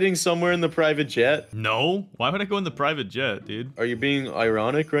you hiding somewhere in the private jet? No. Why would I go in the private jet, dude? Are you being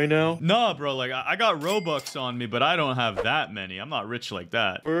ironic right now? Nah, bro. Like, I got Robux on me, but I don't have that many. I'm not rich like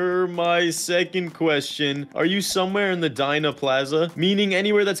that. For my second question, are you somewhere in the Dyna Plaza? Meaning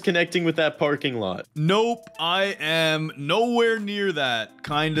anywhere that's connecting with that parking lot? Nope, I am nowhere near that.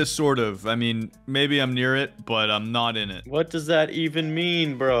 Kinda, sort of. I mean, maybe I'm near it, but I'm not in it. What does that even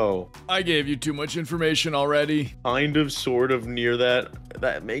mean, bro? I gave you too much information already. Kind of, sort of near that?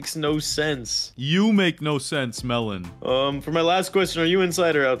 That makes no sense. You make no sense, Melon. For my last question, are you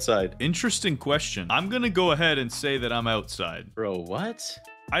inside or outside? Interesting question. I'm gonna go ahead and say that I'm outside. Bro, what?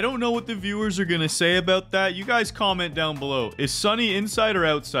 I don't know what the viewers are gonna say about that. You guys comment down below. Is Sunny inside or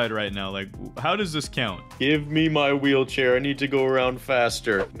outside right now? Like, how does this count? Give me my wheelchair. I need to go around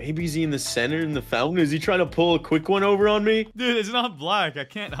faster. Maybe is he in the center in the fountain? Is he trying to pull a quick one over on me? Dude, it's not black. I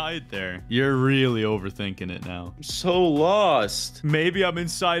can't hide there. You're really overthinking it now. I'm so lost. Maybe I'm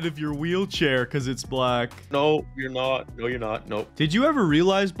inside of your wheelchair because it's black. No, you're not. No, you're not. Nope. Did you ever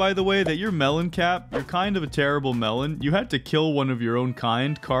realize, by the way, that your melon cap, you're kind of a terrible melon? You had to kill one of your own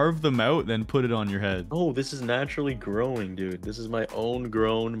kind, carve them out, then put it on your head. Oh, this is naturally growing, dude. This is my own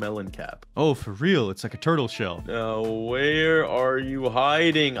grown melon cap. Oh, for real? It's like a turtle shell. Now, where are you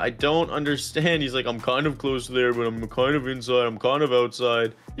hiding? I don't understand. He's like, I'm kind of close there, but I'm kind of inside. I'm kind of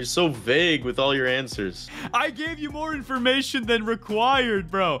outside. You're so vague with all your answers. I gave you more information than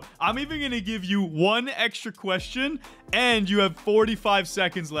required, bro. I'm even gonna give you one extra question, and you have 45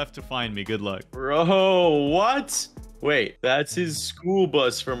 seconds left to find me. Good luck. Bro, what? Wait, that's his school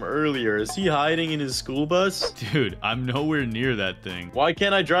bus from earlier. Is he hiding in his school bus? Dude, I'm nowhere near that thing. Why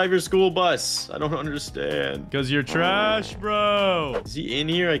can't I drive your school bus? I don't understand. Because you're trash, bro. Is he in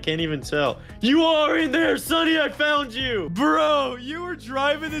here? I can't even tell. You are in there, Sonny! I found you! Bro, you were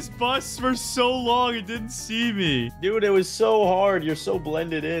driving this bus for so long it didn't see me. Dude, it was so hard. You're so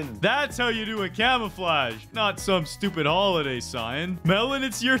blended in. That's how you do a camouflage, not some stupid holiday sign. Melon,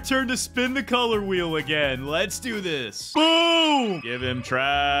 it's your turn to spin the color wheel again. Let's do this. Boom! Give him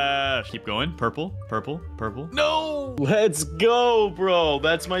trash. Keep going. Purple, purple, purple. No! Let's go, bro.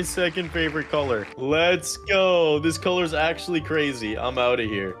 That's my second favorite color. Let's go. This color's actually crazy. I'm out of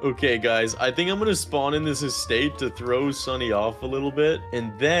here. Okay, guys. I think I'm gonna spawn in this estate to throw Sonny off a little bit.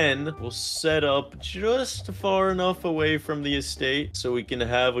 And then we'll set up just far enough away from the estate so we can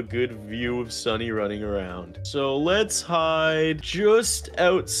have a good view of Sonny running around. So let's hide just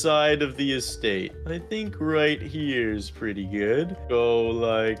outside of the estate. I think right here is pretty good. Go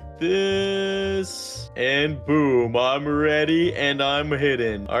like this, and boom, I'm ready and I'm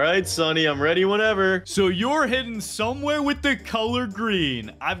hidden. All right, Sonny, I'm ready whenever. So you're hidden somewhere with the color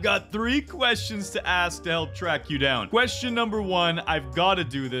green. I've got 3 questions to ask to help track you down. Question number 1, I've got to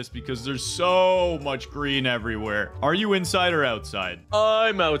do this because there's so much green everywhere. Are you inside or outside?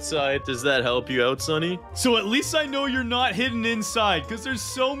 I'm outside. Does that help you out, Sonny? So at least I know you're not hidden inside because there's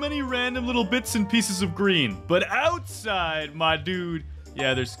so many random little bits and pieces of green. But outside, my dude,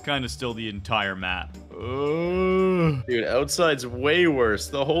 yeah, there's kind of still the entire map. Dude, outside's way worse.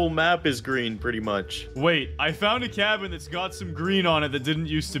 The whole map is green, pretty much. Wait, I found a cabin that's got some green on it that didn't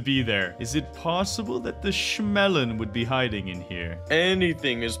used to be there. Is it possible that the Schmelon would be hiding in here?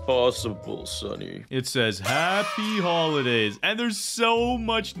 Anything is possible, Sonny. It says, Happy Holidays. And there's so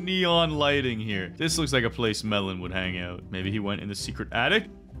much neon lighting here. This looks like a place Melon would hang out. Maybe he went in the secret attic?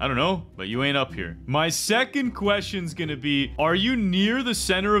 I don't know, but you ain't up here. My second question's gonna be, are you near the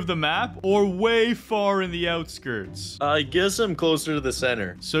center of the map or way far in the outskirts? I guess I'm closer to the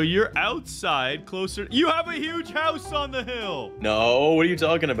center. So you're outside, closer. You have a huge house on the hill. No, what are you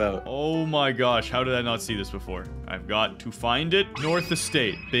talking about? Oh my gosh, how did I not see this before? I've got to find it. North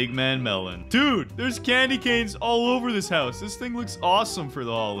Estate, Big Man Melon. Dude, there's candy canes all over this house. This thing looks awesome for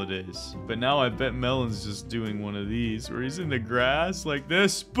the holidays. But now I bet Melon's just doing one of these where he's in the grass like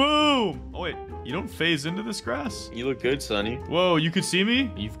this. Boom! Oh wait, you don't phase into this grass? You look good, Sonny. Whoa, you could see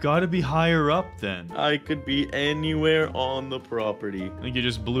me? You've got to be higher up then. I could be anywhere on the property. I think you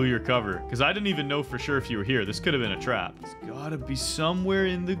just blew your cover. Because I didn't even know for sure if you were here. This could have been a trap. It's gotta be somewhere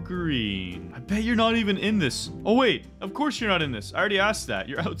in the green. I bet you're not even in this. Oh wait, of course you're not in this. I already asked that.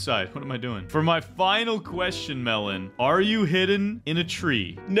 You're outside. What am I doing? For my final question, Melon, are you hidden in a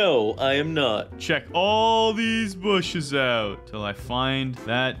tree? No, I am not. Check all these bushes out till I find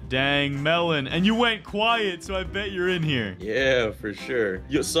that dang melon. And you went quiet, so I bet you're in here. Yeah, for sure.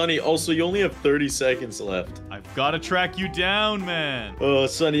 Yo, Sonny, also, you only have 30 seconds left. I've got to track you down, man. Oh,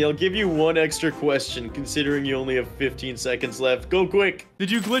 Sonny, I'll give you one extra question, considering you only have 15 seconds left. Go quick. Did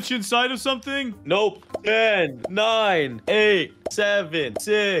you glitch inside of something? Nope. 10, 9, 8, 7,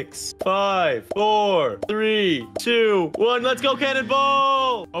 6, 5, 4, 3, 2, 1. Let's go,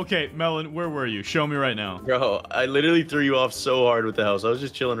 cannonball! Okay, Melon, where were you? Show me right now. Bro, I literally threw you off so hard with the house. I was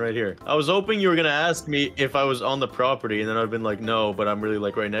just chilling right here. I was hoping you were gonna ask me if I was on the property, and then I'd been like, no, but I'm really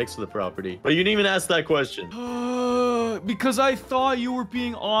like right next to the property. But you didn't even ask that question. Because I thought you were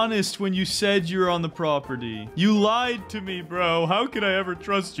being honest when you said you were on the property. You lied to me, bro. How could I ever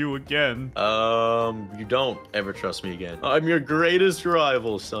trust you again? You don't ever trust me again. I'm your greatest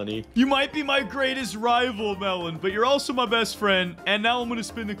rival, Sonny. You might be my greatest rival, Melon, but you're also my best friend, and now I'm gonna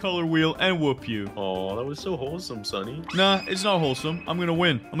spin the color wheel and whoop you. Oh, that was so wholesome, Sonny. Nah, it's not wholesome. I'm gonna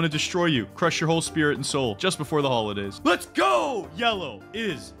win. I'm gonna destroy you, crush your whole spirit and soul, just before the holidays. Let's go! Yellow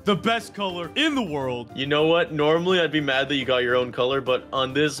is the best color in the world. You know what? Normally, I'd be mad that you got your own color, but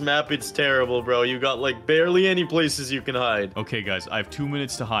on this map, it's terrible, bro. You got, like, barely any places you can hide. Okay, guys, I have 2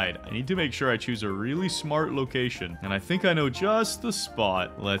 minutes to hide. I need to make sure I choose a really smart location, and I think I know just the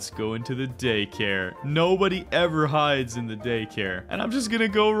spot. Let's go into the daycare. Nobody ever hides in the daycare, and I'm just gonna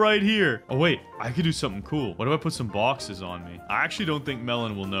go right here. Oh, wait, I could do something cool. What if I put some boxes on me? I actually don't think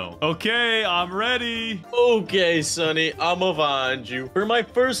Melon will know. Okay, I'm ready. Okay, Sonny, I'ma find you. For my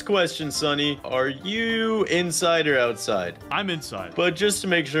first question, Sonny, are you inside or outside? I'm inside. But just to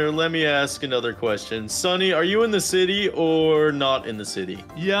make sure, let me ask another question. Sonny, are you in the city or not in the city?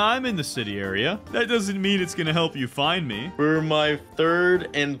 Yeah, I'm in the city area. That doesn't mean it's gonna help you find me. For my third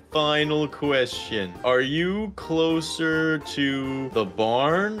and final question, are you closer to the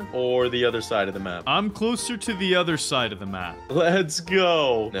barn or the other side of the map? I'm closer to the other side of the map. Let's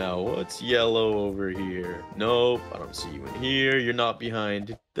go. Now, what's yellow over here? Nope, I don't see you in here. You're not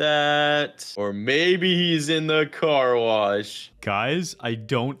behind that. Or maybe he's in the car wash. Guys, I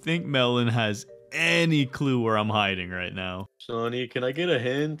don't think Melon has any clue where I'm hiding right now. Sonny, can I get a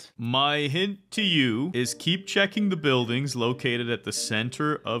hint? My hint to you is keep checking the buildings located at the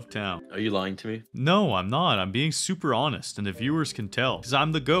center of town. Are you lying to me? No, I'm not. I'm being super honest, and the viewers can tell. Because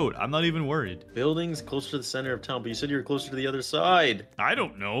I'm the GOAT. I'm not even worried. Buildings closer to the center of town, but you said you were closer to the other side. I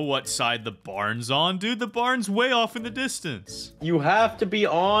don't know what side the barn's on, dude. The barn's way off in the distance. You have to be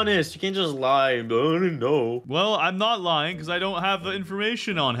honest. You can't just lie. I don't know. Well, I'm not lying because I don't have the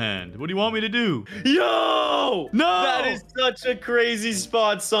information on hand. What do you want me to do? Yo! No! That is such a crazy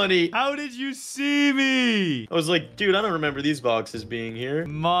spot, Sonny. How did you see me? I was like, dude, I don't remember these boxes being here.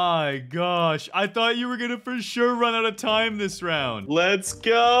 My gosh, I thought you were gonna for sure run out of time this round. Let's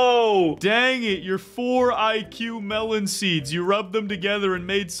go. Dang it, you're 4 IQ melon seeds. You rubbed them together and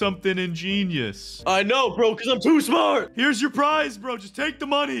made something ingenious. I know, bro, because I'm too smart. Here's your prize, bro. Just take the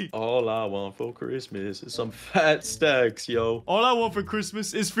money. All I want for Christmas is some fat stacks, yo. All I want for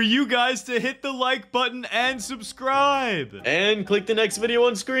Christmas is for you guys to hit the like button and subscribe. And click the next video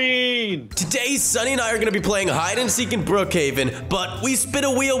on screen. Today, Sunny and I are going to be playing hide and seek in Brookhaven, but we spin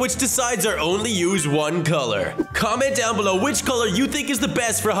a wheel which decides our only use one color. Comment down below which color you think is the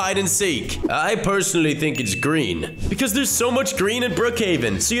best for hide and seek. I personally think it's green, because there's so much green in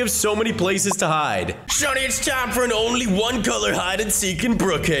Brookhaven, so you have so many places to hide. Sunny, it's time for an only one color hide and seek in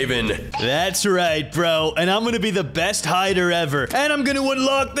Brookhaven. That's right, bro. And I'm gonna be the best hider ever. And I'm gonna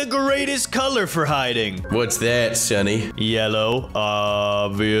unlock the greatest color for hiding. What's that, Sunny? yellow,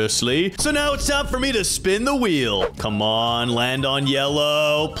 obviously. So now it's time for me to spin the wheel. Come on, land on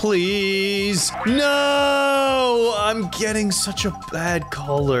yellow, please. No, I'm getting such a bad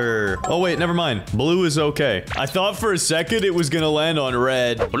color. Oh, wait, never mind. Blue is okay. I thought for a second it was gonna land on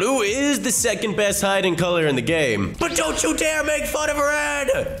red. Blue is the second best hiding color in the game. But don't you dare make fun of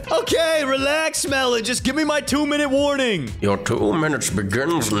red! Okay, relax, Melon. Just give me my 2-minute warning. Your 2 minutes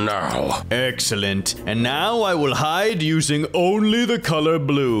begins now. Excellent. And now I will hide using only the color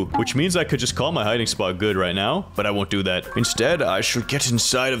blue, which means I could just call my hiding spot good right now, but I won't do that. Instead, I should get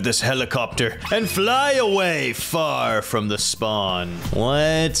inside of this helicopter and fly away far from the spawn.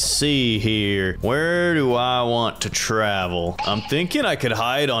 Let's see here. Where do I want to travel? I'm thinking I could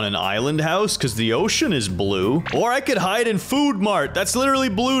hide on an island house because the ocean is blue, or I could hide in Food Mart. That's literally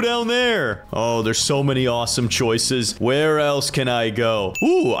blue down there. Oh, there's so many awesome choices. Where else can I go?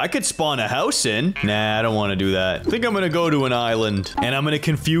 Ooh, I could spawn a house in. Nah, I don't want to do that. I think I'm gonna go to an island, and I'm gonna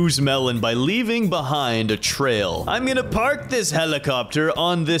confuse Melon by leaving behind a trail. I'm gonna park this helicopter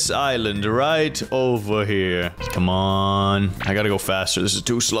on this island right over here. Come on. I gotta go faster. This is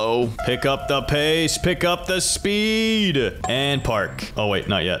too slow. Pick up the pace. Pick up the speed. And park. Oh, wait,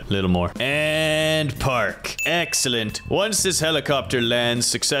 not yet. A little more. And park. Excellent. Once this helicopter lands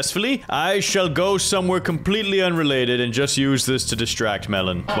successfully, I shall go somewhere completely unrelated and just use this to distract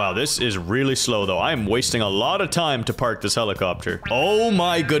Melon. Wow, this is really slow, though. I'm wasting a lot of time to park this helicopter. Oh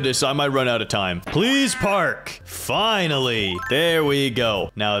my goodness, I might run out of time. Please park. Finally. There we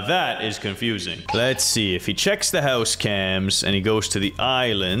go. Now that is confusing. Let's see. If he checks the house cams and he goes to the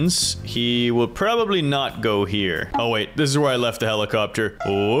islands, he will probably not go here. Oh wait, this is where I left the helicopter.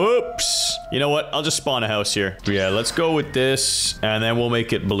 Whoops. You know what? I'll just spawn a house here. Yeah, let's go with this, and then we'll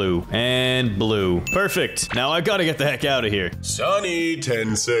make it blue. And blue. Perfect. Now I gotta get the heck out of here. Sonny,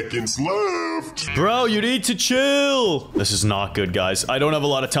 10 seconds left. Bro, you need to chill. This is not good, guys. I don't have a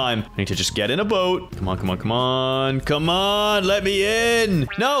lot of time. I need to just get in a boat. Come on, come on, come on. Come on, let me in.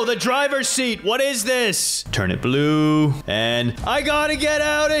 No, the driver's seat. What is this? Turn it blue. And I gotta get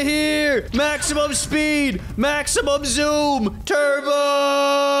out of here. Maximum speed. Maximum zoom.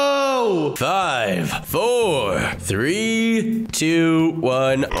 Turbo. 5, 4, 3, 2,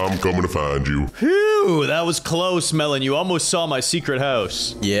 1. I'm coming to find you. Phew, that was close, Melon. You almost saw my secret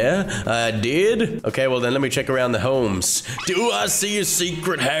house. Yeah, I did? Okay, well then let me check around the homes. Do I see a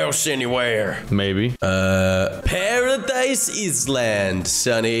secret house anywhere? Maybe. Paradise Island,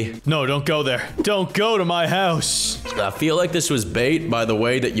 Sonny. No, don't go there. Don't go to my house. I feel like this was bait by the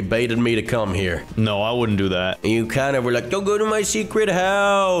way that you baited me to come here. No, I wouldn't do that. You kind of were like, don't go to my secret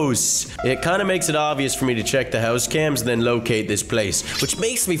house. It kind of makes it obvious for me to check the house cams and then locate this place, which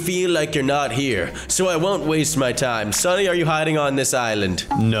makes me feel like you're not here. So I won't waste my time. Sonny, are you hiding on this island?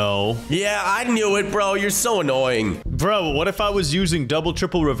 No. Yeah, I knew it, bro. You're so annoying. Bro, what if I was using double,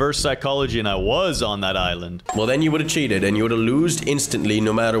 triple reverse psychology and I was on that island? Well, then you would have cheated and you would have lost instantly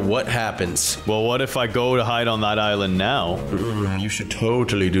no matter what happens. Well, what if I go to hide on that island now? You should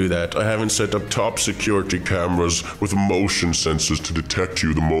totally do that. I haven't set up top security cameras with motion sensors to detect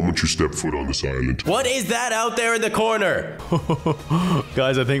you the moment you step foot on this island. What is that out there in the corner?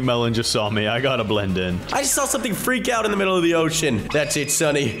 Guys, I think Melon just saw me. I gotta blend in. I just saw something freak out in the middle of the ocean. That's it,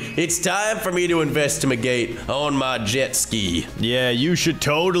 Sonny. It's time for me to investigate on my jet ski. Yeah, you should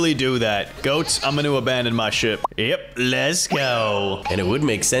totally do that. Goats, I'm gonna abandon my ship. Yep, let's go. And it would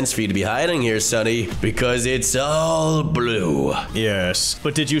make sense for you to be hiding here, Sonny, because it's all blue. Yes,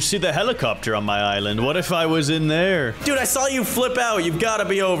 but did you see the helicopter on my island? What if I was in there? Dude, I saw you flip out. You've got to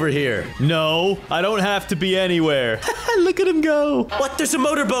be over here. No, I don't have to be anywhere. Look at him go. What? There's a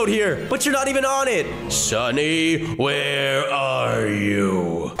motorboat here, but you're not even on it. Sonny, where are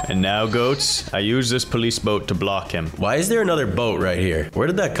you? And now, goats, I use this police boat to block him. Why is there another boat right here? Where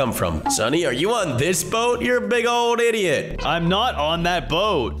did that come from? Sonny, are you on this boat? You're a big old idiot. I'm not on that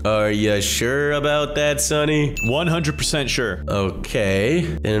boat. Are you sure about that, Sonny? 100% sure.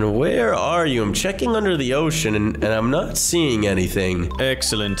 Okay. And where are you? I'm checking under the ocean and I'm not seeing anything.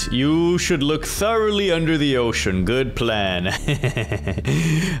 Excellent. You should look thoroughly under the ocean. Good plan.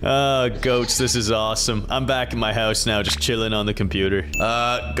 Goats, this is awesome. I'm back in my house now, just chilling on the computer.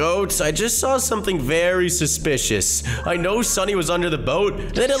 Goats, I just saw something very suspicious. I know Sonny was under the boat,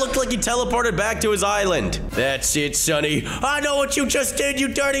 and then it looked like he teleported back to his island. That That's it, Sonny. I know what you just did, you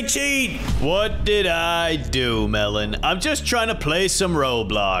dirty cheat. What did I do, Melon? I'm just trying to play some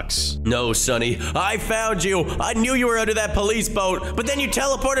Roblox. No, Sonny. I found you. I knew you were under that police boat, but then you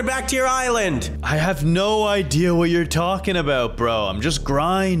teleported back to your island. I have no idea what you're talking about, bro. I'm just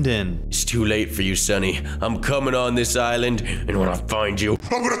grinding. It's too late for you, Sonny. I'm coming on this island, and when I find you,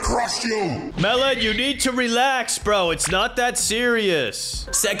 I'm gonna crush you! Melon, you need to relax, bro. It's not that serious.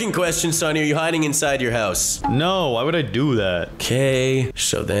 Second question, Sonny, are you hiding inside your house? No, why would I do that? Okay,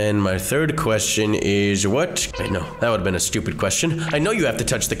 so then my third question is what? Wait, no, that would have been a stupid question. I know you have to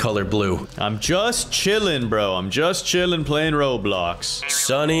touch the color blue. I'm just chilling, bro. I'm just chilling playing Roblox.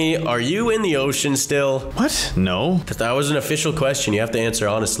 Sonny, are you in the ocean still? What? No. Because that was an official question. You have to answer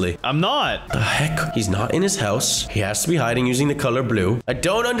honestly. I'm not. The heck? He's not in his house. He has to be hiding using the color blue. I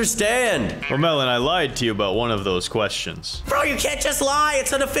don't understand. Well, Melon, I lied to you about one of those questions. Bro, you can't just lie.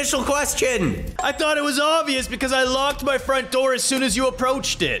 It's an official question. I thought it was obvious because I locked my front door as soon as you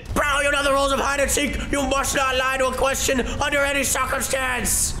approached it. Bro, you know the rules of hide and seek. You must not lie to a question under any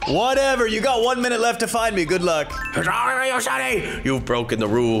circumstance. Whatever. You got 1 minute left to find me. Good luck. Sonny, you've broken the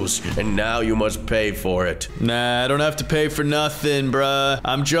rules, and now you must pay for it. Nah, I don't have to pay for nothing, bruh.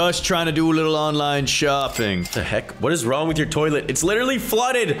 I'm just trying to do a little online shopping. The heck? What is wrong with your toilet? It's literally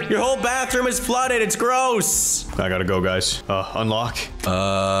flooded. Your whole bathroom is flooded. It's gross. I gotta go, guys. Unlock.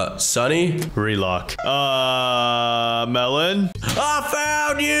 Sonny? Relock. Melon? I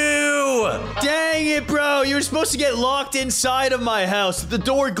found you! Dang it, bro. You were supposed to get locked inside of my house. The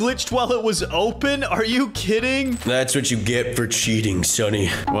door glitched while it was open? Are you kidding? That's what you get for cheating, Sonny.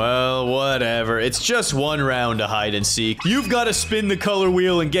 Well, whatever. It's just one round of hide and seek. You've got to spin the color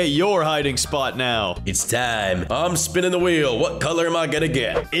wheel and get your hiding spot now. It's time. I'm spinning the wheel. What color am I gonna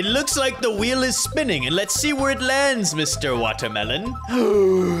get? It looks like the wheel is spinning, and let's see where it lands, Mr. Watermelon.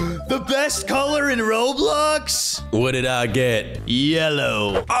 The best color in Roblox? What did I get?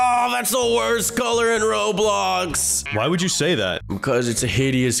 Yellow. Oh, that's the worst color in Roblox. Why would you say that? Because it's a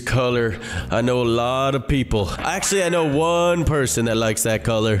hideous color. I know a lot of people. Actually, I know one person that likes that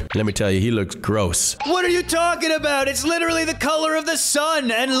color. Let me tell you, he looks gross. What are you talking about? It's literally the color of the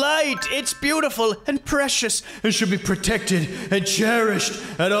sun and light. It's beautiful and precious and should be protected and cherished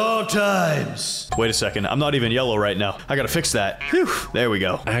at all times. Wait a second. I'm not even yellow right now. I gotta fix that. Whew. There we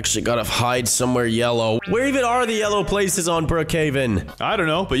go. I actually gotta hide somewhere yellow. Where even are the yellow places on Brookhaven? I don't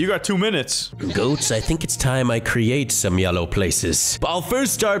know, but you got 2 minutes. Goats, I think it's time I create some yellow places. But I'll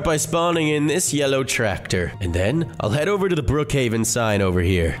first start by spawning in this yellow tractor. And then I'll head over to the Brookhaven sign over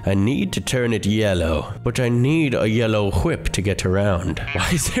here. I need to turn it yellow, but I need a yellow whip to get around. Why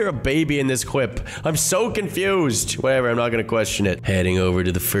is there a baby in this whip? I'm so confused. Whatever, I'm not gonna question it. Heading over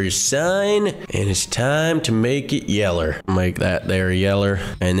to the first sign, and it's time to make it yeller. Make that there yeller.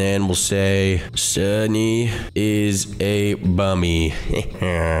 And then we'll say, Sonny is a bummy.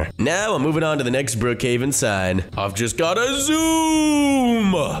 Now I'm moving on to the next Brookhaven sign. I've just gotta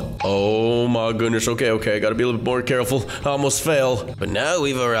zoom. Oh my goodness. Okay, I gotta be a little bit more careful. I almost fell. But now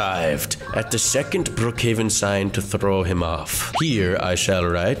we've arrived at the second Brookhaven sign to throw him off. Here I shall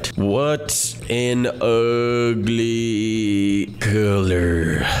write, what an ugly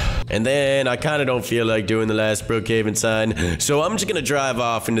color. And then I kind of don't feel like doing the last Brookhaven sign, so I'm just gonna drive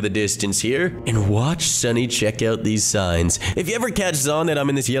off into the distance here and watch Sonny check out these signs. If he ever catches on that I'm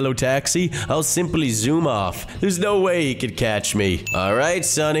in this yellow taxi, I'll simply zoom off. There's no way he could catch me. All right,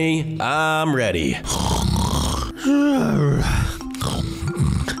 Sonny, I'm ready.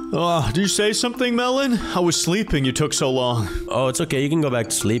 Oh, did you say something, Melon? I was sleeping. You took so long. Oh, it's okay. You can go back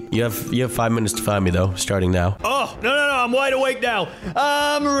to sleep. You have 5 minutes to find me, though, starting now. Oh, no. I'm wide awake now.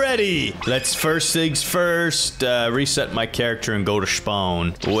 I'm ready. Let's first things first, reset my character and go to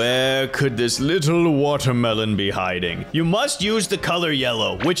spawn. Where could this little watermelon be hiding? You must use the color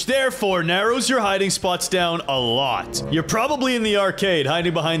yellow, which therefore narrows your hiding spots down a lot. You're probably in the arcade,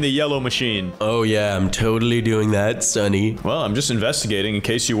 hiding behind the yellow machine. Oh, yeah. I'm totally doing that, Sonny. Well, I'm just investigating in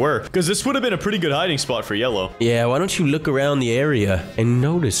case you were, because this would have been a pretty good hiding spot for yellow. Yeah, why don't you look around the area and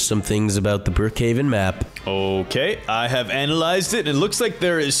notice some things about the Brookhaven map? Okay, I have analyzed it, and it looks like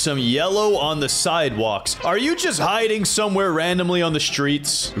there is some yellow on the sidewalks. Are you just hiding somewhere randomly on the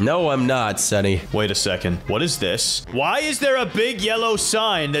streets? No, I'm not, Sonny. Wait a second. What is this? Why is there a big yellow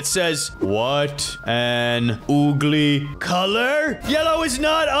sign that says, what an ugly color? Yellow is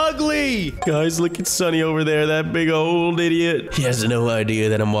not ugly! Guys, look at Sonny over there, that big old idiot. He has no idea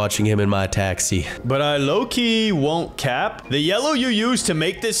that I'm watching him in my taxi. But I low-key won't cap. The yellow you used to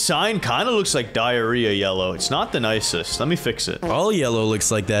make this sign kind of looks like diarrhea yellow. yellow. It's not the nicest. Let me fix it. All yellow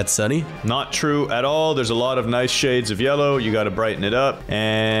looks like that, Sonny. Not true at all. There's a lot of nice shades of yellow. You got to brighten it up.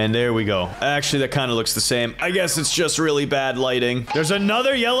 And there we go. Actually, that kind of looks the same. I guess it's just really bad lighting. There's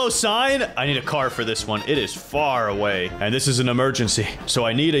another yellow sign. I need a car for this one. It is far away. And this is an emergency. So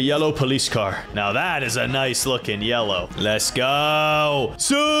I need a yellow police car. Now that is a nice looking yellow. Let's go.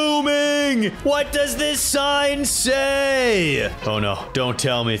 Zooming. What does this sign say? Oh no. Don't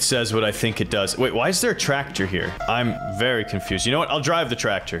tell me it says what I think it does. Wait, why is there a tractor here? I'm very confused. You know what? I'll drive the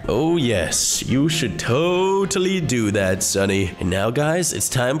tractor. Oh yes, you should totally do that, Sonny. And now guys, it's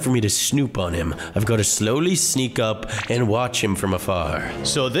time for me to snoop on him. I've got to slowly sneak up and watch him from afar.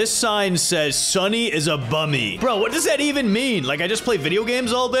 So this sign says Sonny is a bummy. Bro, what does that even mean? Like I just play video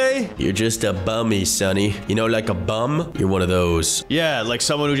games all day? You're just a bummy, Sonny. You know, like a bum? You're one of those. Yeah, like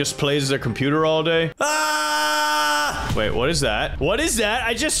someone who just plays their computer all day. Ah! Wait, what is that? What is that?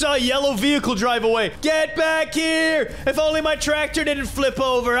 I just saw a yellow vehicle drive away. Get back here! If only my tractor didn't flip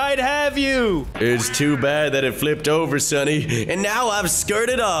over, I'd have you. It's too bad that it flipped over, Sonny. And now I've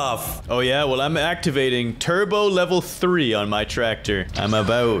skirted off. Oh yeah, well I'm activating turbo level 3 on my tractor. I'm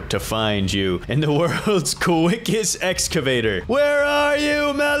about to find you in the world's quickest excavator. Where are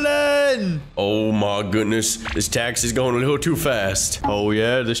you, Melon? Oh my goodness, this taxi's going a little too fast. Oh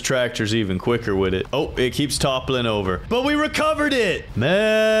yeah, this tractor's even quicker with it. Oh, it keeps toppling over. But we recovered it!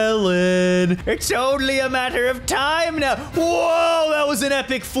 Melon! It's only a matter of time now. Whoa, that was an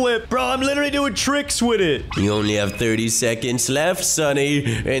epic flip. Bro, I'm literally doing tricks with it. You only have 30 seconds left, Sonny,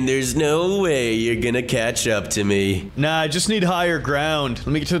 and there's no way you're gonna catch up to me. Nah, I just need higher ground. Let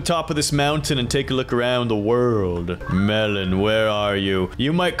me get to the top of this mountain and take a look around the world. Melon, where are you?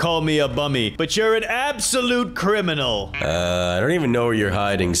 You might call me a bummy, but you're an absolute criminal. I don't even know where you're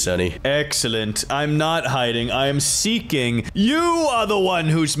hiding, Sonny. Excellent. I'm not hiding. I am seeking. You are the one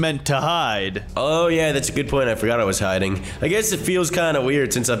who's meant to hide. Oh yeah, that's a good point. I forgot I was hiding. I guess it feels kind of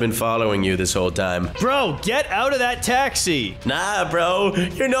weird since I've been following you this whole time. Bro, get out of that taxi. Nah, bro,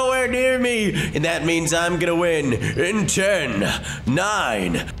 you're nowhere near me, and that means I'm gonna win in 10,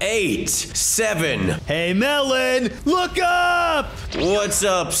 9, 8, 7. Hey, Melon, look up. What's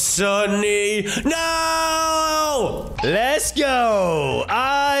up, Sonny? No! Let's go.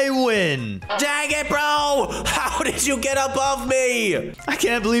 I win. Dang it, bro! How did you get above me? I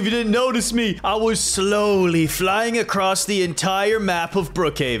can't believe you didn't notice me. I was slowly flying across the entire map of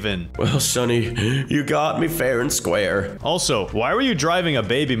Brookhaven. Well, Sonny, you got me fair and square. Also, why were you driving a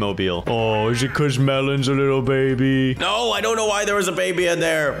baby mobile? Oh, is it because Melon's a little baby? No, I don't know why there was a baby in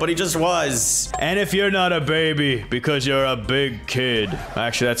there, but he just was. And if you're not a baby, because you're a big kid.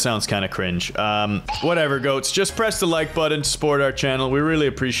 Actually, that sounds kind of cringe. Whatever, goats. Just press the like button to support our channel. We really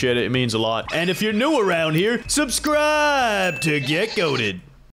appreciate it. It means a lot. And if you're new around here, subscribe to get goated.